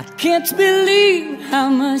 I can't believe how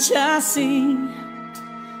much I see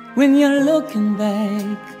when you're looking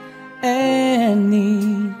back at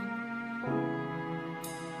me.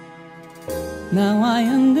 Now I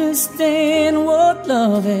understand what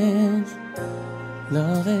love is.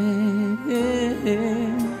 Love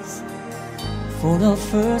is for the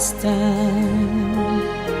first time.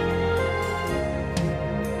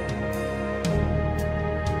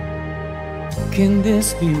 Can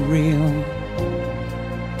this be real?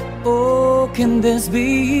 Oh, can this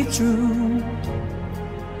be true?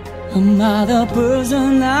 Am I the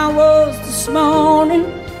person I was this morning?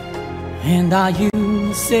 And are you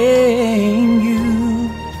the same you?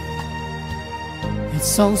 It's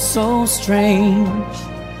so, so strange.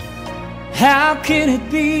 How can it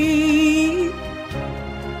be?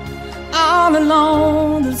 All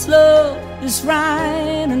alone, this love is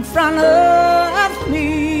right in front of me.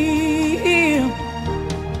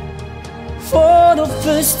 For the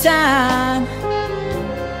first time,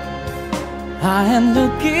 I am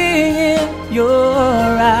looking in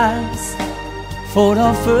your eyes. For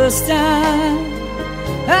the first time,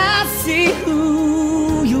 I see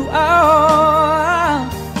who you are.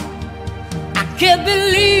 I can't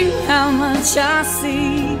believe how much I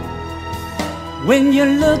see when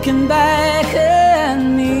you're looking back at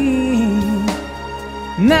me.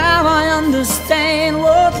 Now I understand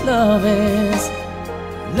what love is.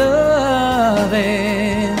 Love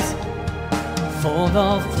is for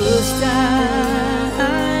the first time.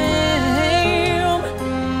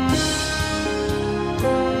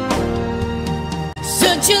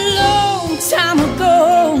 Such a long time ago,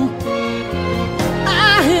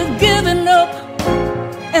 I had given up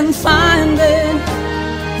and finding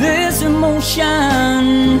this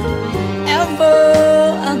emotion ever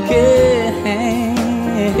again.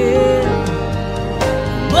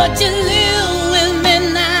 But you live with me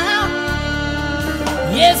now.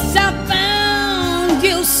 Yes, I found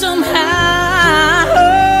you somehow.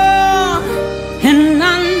 And I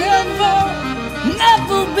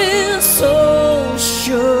never been so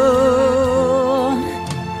sure.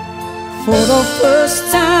 For the first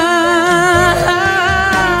time,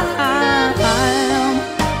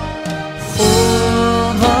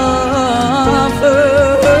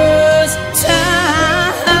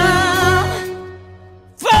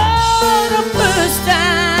 for the first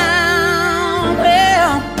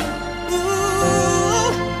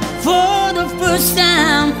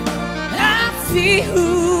see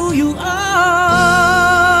who you are.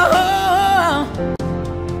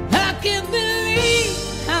 I can't believe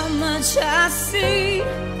how much I see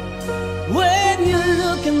when you're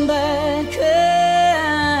looking back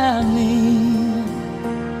at me.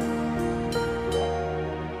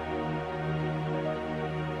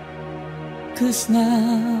 'Cause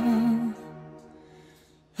now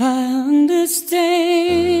I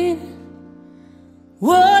understand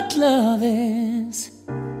what love is.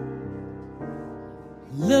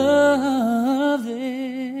 Love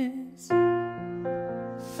is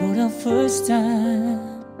for the first time.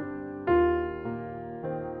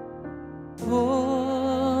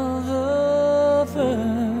 For the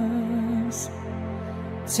first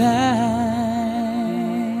time.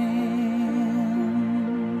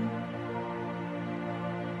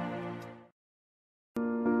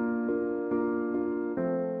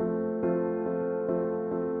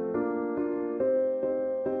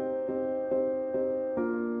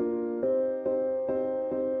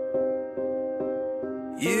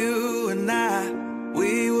 You and I,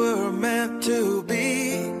 we were meant to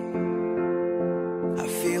be. I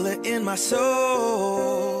feel it in my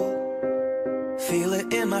soul, feel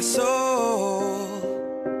it in my soul.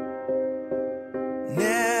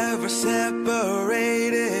 Never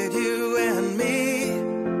separated, you and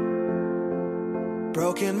me.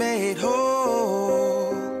 Broken made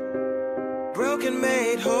whole, broken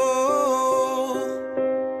made whole.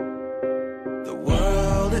 The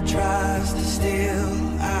world that tries to steal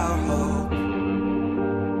our hope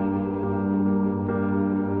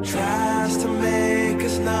tries to make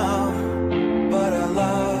us numb, but our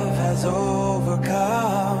love has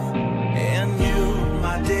overcome. And you,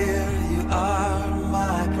 my dear, you are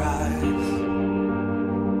my prize.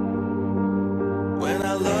 When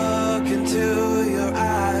I look into your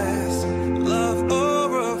eyes, love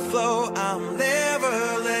overflow, I'm never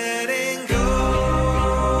letting go.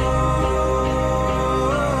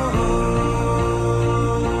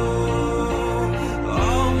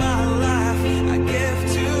 All my life I give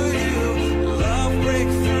to you, love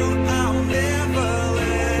breakthrough, I'm never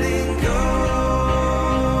letting go.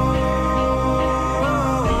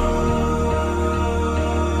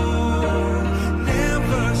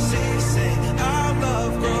 Never ceasing, our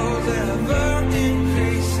love grows, ever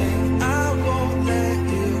increasing, I won't let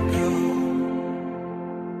you go.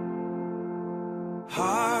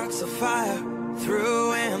 Hearts of fire,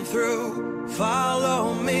 through and through.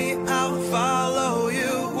 Follow me, I'll follow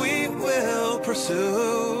you. We will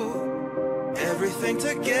pursue everything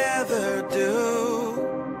together,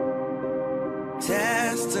 do.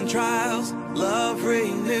 Tests and trials, love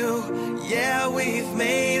renew. Yeah, we've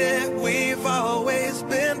made it, we've always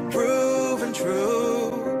been proven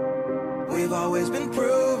true. We've always been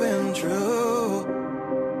proven true.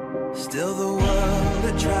 Still the world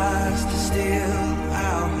that tries to steal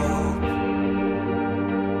our hope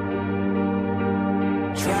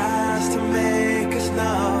tries to make us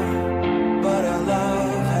numb, but our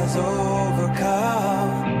love has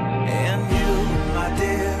overcome. And you, my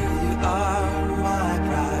dear, you are my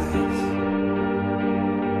prize.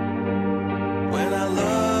 When I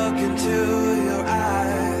look into your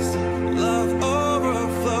eyes, love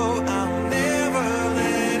overflow, I'm never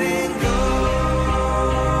letting go.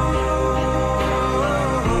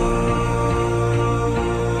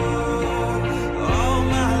 All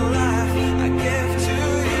my life I give to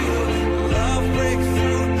you, love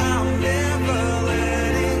breakthrough, I'm never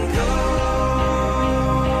letting go.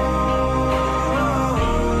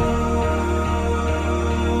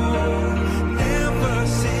 Never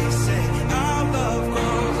ceasing, our love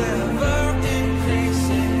grows, ever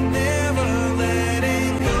increasing, never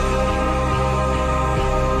letting go.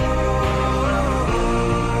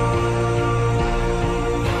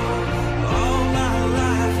 All my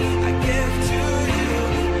life I give to you,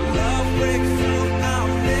 love breakthrough,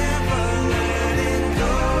 I'm never letting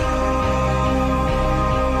go.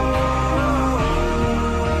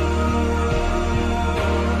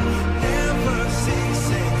 Never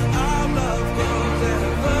ceasing, our love grows,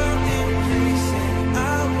 ever increasing,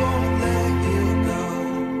 I won't let you go.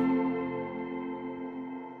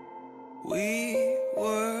 We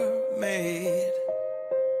were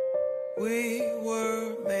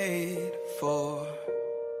made for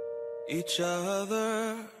each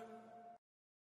other.